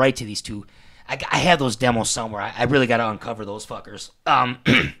 I'm going to write to these 2. I have those demos somewhere. I really got to uncover those fuckers.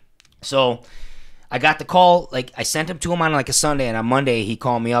 So I got the call. Like, I sent him to him on like a Sunday. And on Monday, he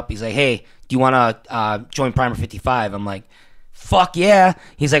called me up. He's like, hey, do you want to join Primer 55? I'm like, fuck yeah.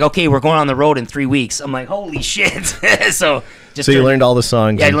 He's like, okay, we're going on the road in 3 weeks. I'm like, holy shit. So you learned all the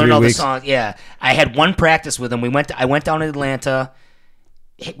songs. Yeah, I in learned 3 all weeks? the songs. Yeah, I had one practice with him. I went down to Atlanta.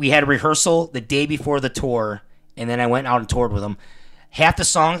 We had a rehearsal the day before the tour, and then I went out and toured with him. Half the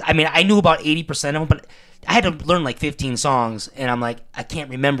songs, I mean, I knew about 80% of them, but I had to learn like 15 songs, and I'm like, I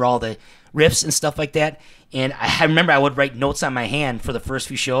can't remember all the riffs and stuff like that. And I remember I would write notes on my hand for the first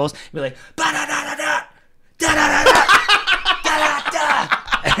few shows, be like, ba da da da da da da da da da da.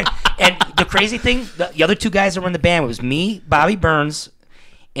 And the crazy thing, the other 2 guys that were in the band, it was me, Bobby Burns,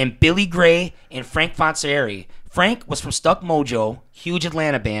 and Billy Gray and Frank Fonsieri. Frank was from Stuck Mojo, huge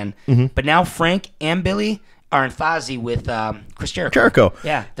Atlanta band, but now Frank and Billy are in Fozzy with Chris Jericho. You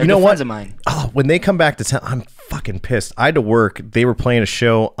Yeah, they're know good what? friends of mine. Oh, when they come back to town, I'm fucking pissed. I had to work. They were playing a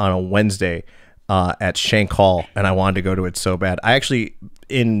show on a Wednesday at Shank Hall, and I wanted to go to it so bad. I actually,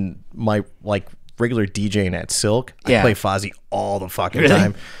 in my regular DJing at Silk, I play Fozzy all the fucking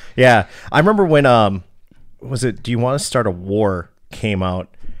time. Yeah, I remember when was it Do You Want to Start a War came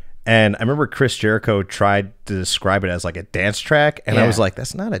out, and I remember Chris Jericho tried to describe it as like a dance track, and I was like,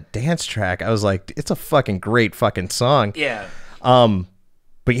 that's not a dance track. I was like, it's a fucking great fucking song. Yeah.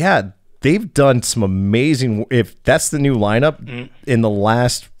 But yeah, they've done some amazing. If that's the new lineup in the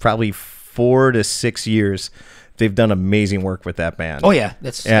last probably 4 to 6 years, they've done amazing work with that band. Oh yeah,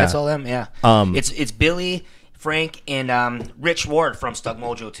 that's all them. Yeah. It's Billy, Frank, and Rich Ward from Stuck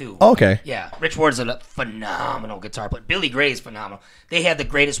Mojo too. Okay. Yeah, Rich Ward's a phenomenal guitar player. Billy Gray is phenomenal. They have the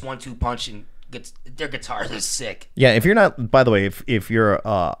greatest 1-2 punch, and their guitar is sick. Yeah, if you're not, by the way, if you're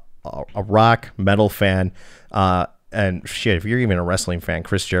a rock metal fan, and shit, if you're even a wrestling fan,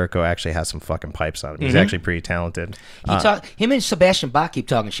 Chris Jericho actually has some fucking pipes on him. He's actually pretty talented. Him and Sebastian Bach keep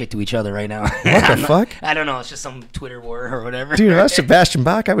talking shit to each other right now. What the fuck? I don't know. It's just some Twitter war or whatever. Dude, if that's Sebastian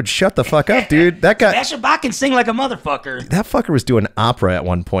Bach, I would shut the fuck up, dude. That guy, Sebastian Bach can sing like a motherfucker. that fucker was doing opera at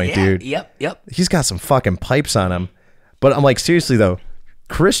one point, dude. Yep. He's got some fucking pipes on him. But I'm like, seriously though,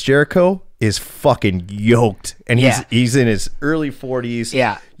 Chris Jericho is fucking yoked, and he's in his early 40s.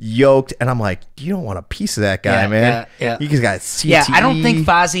 Yeah, yoked, and I'm like, you don't want a piece of that guy, man. Yeah. He's got CTE. Yeah, I don't think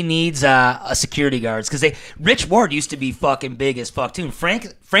Fozzy needs a security guards because Rich Ward used to be fucking big as fuck too.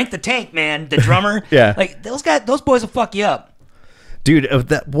 Frank the Tank, man, the drummer. Yeah, like those boys will fuck you up. Dude,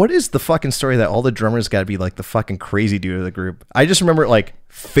 what is the fucking story that all the drummers got to be like the fucking crazy dude of the group? I just remember like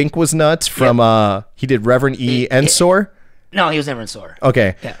Fink was nuts from he did Reverend E and Soar. No, he was never in Soar.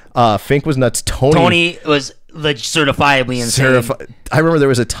 Okay. Yeah. Fink was nuts. Tony was certifiably insane. I remember there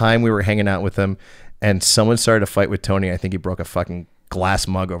was a time we were hanging out with him, and someone started a fight with Tony. I think he broke a fucking glass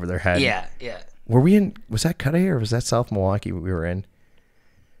mug over their head. Yeah. Was that Cudahy or was that South Milwaukee we were in?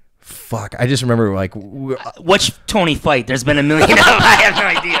 Fuck. I just remember like... Which Tony fight? There's been a million of them. I have no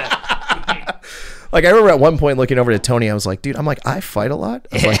idea. Like, I remember at one point looking over to Tony, I was like, dude, I fight a lot?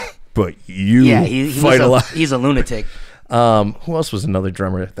 I was like, but you fight a lot. He's a lunatic. Who else was another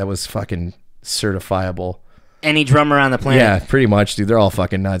drummer that was fucking certifiable? Any drummer on the planet. Yeah, pretty much, dude. They're all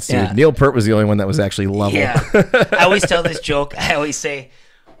fucking nuts, dude. Yeah. Neil Peart was the only one that was actually level. Yeah. I always tell this joke. I always say,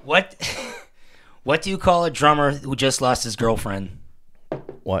 what do you call a drummer who just lost his girlfriend?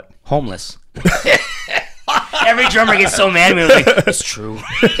 What? Homeless. Every drummer gets so mad at me. Like, it's true.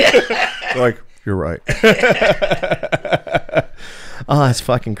 Like, you're right. Oh, that's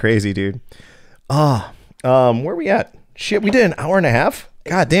fucking crazy, dude. Oh, where are we at? Shit, we did an hour and a half.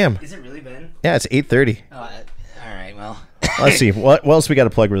 God damn. Is it really been? Yeah, it's 8:30. All right, well. Let's see. What else we got to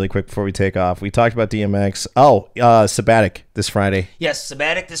plug really quick before we take off? We talked about DMX. Oh, Sabbatic this Friday. Yes,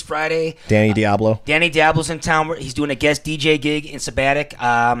 Sabbatic this Friday. Danny Diablo. Danny Diablo's in town. He's doing a guest DJ gig in Sabbatic.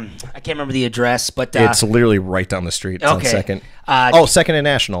 I can't remember the address, but... it's literally right down the street. It's on 2nd. 2nd and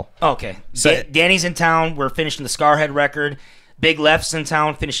National. Okay. Danny's in town. We're finishing the Scarhead record. Big Left's in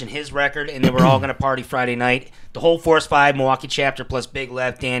town finishing his record, and then we're all going to party Friday night. The whole Force 5 Milwaukee chapter plus Big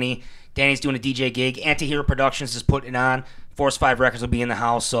Left, Danny. Danny's doing a DJ gig. Anti-Hero Productions is putting it on. Force 5 Records will be in the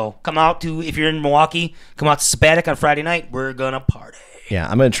house. So come out if you're in Milwaukee, come out to Sabbatic on Friday night. We're going to party. Yeah,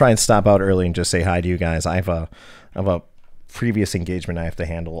 I'm going to try and stop out early and just say hi to you guys. I have a previous engagement I have to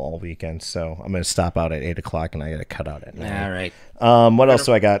handle all weekend, so I'm going to stop out at 8 o'clock, and I got to cut out at 9. All right. What else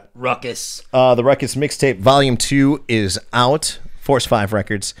do I got? Ruckus. The Ruckus mixtape Volume 2 is out. Force 5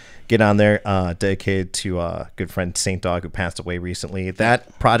 Records. Get on there. Dedicated to a good friend Saint Dog who passed away recently.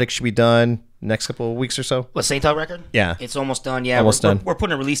 That project should be done next couple of weeks or so. What, Saint Dog record? Yeah. It's almost done. Yeah, almost done. We're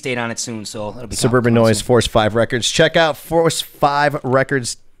putting a release date on it soon, so it'll be Suburban Noise, soon. Force 5 Records. Check out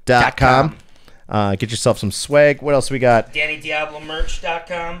force5records.com. Get yourself some swag. What else we got?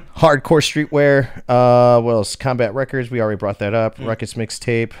 DannyDiabloMerch.com. Hardcore Streetwear. What else? Combat Records. We already brought that up. Ruckus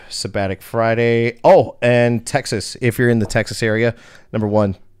Mixtape. Sabbatic Friday. Oh, and Texas. If you're in the Texas area, number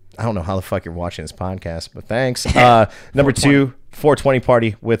 1. I don't know how the fuck you're watching this podcast, but thanks. Number 2, 420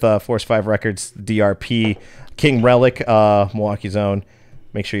 Party with Force 5 Records, DRP, King Relic, Milwaukee's own.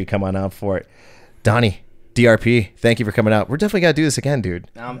 Make sure you come on out for it. Donnie, DRP, thank you for coming out. We're definitely got to do this again, dude.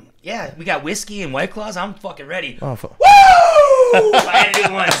 Yeah, we got whiskey and White Claws. I'm fucking ready. Oh, woo! I had to do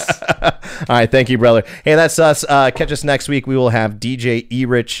it once. All right, thank you, brother. Hey, that's us. Catch us next week. We will have DJ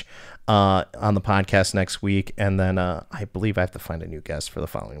E-Rich on the podcast next week. And then I believe I have to find a new guest for the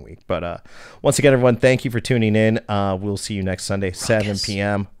following week. But once again, everyone, thank you for tuning in. We'll see you next Sunday, 7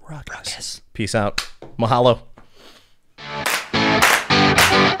 p.m. Ruckus. Peace out. Mahalo.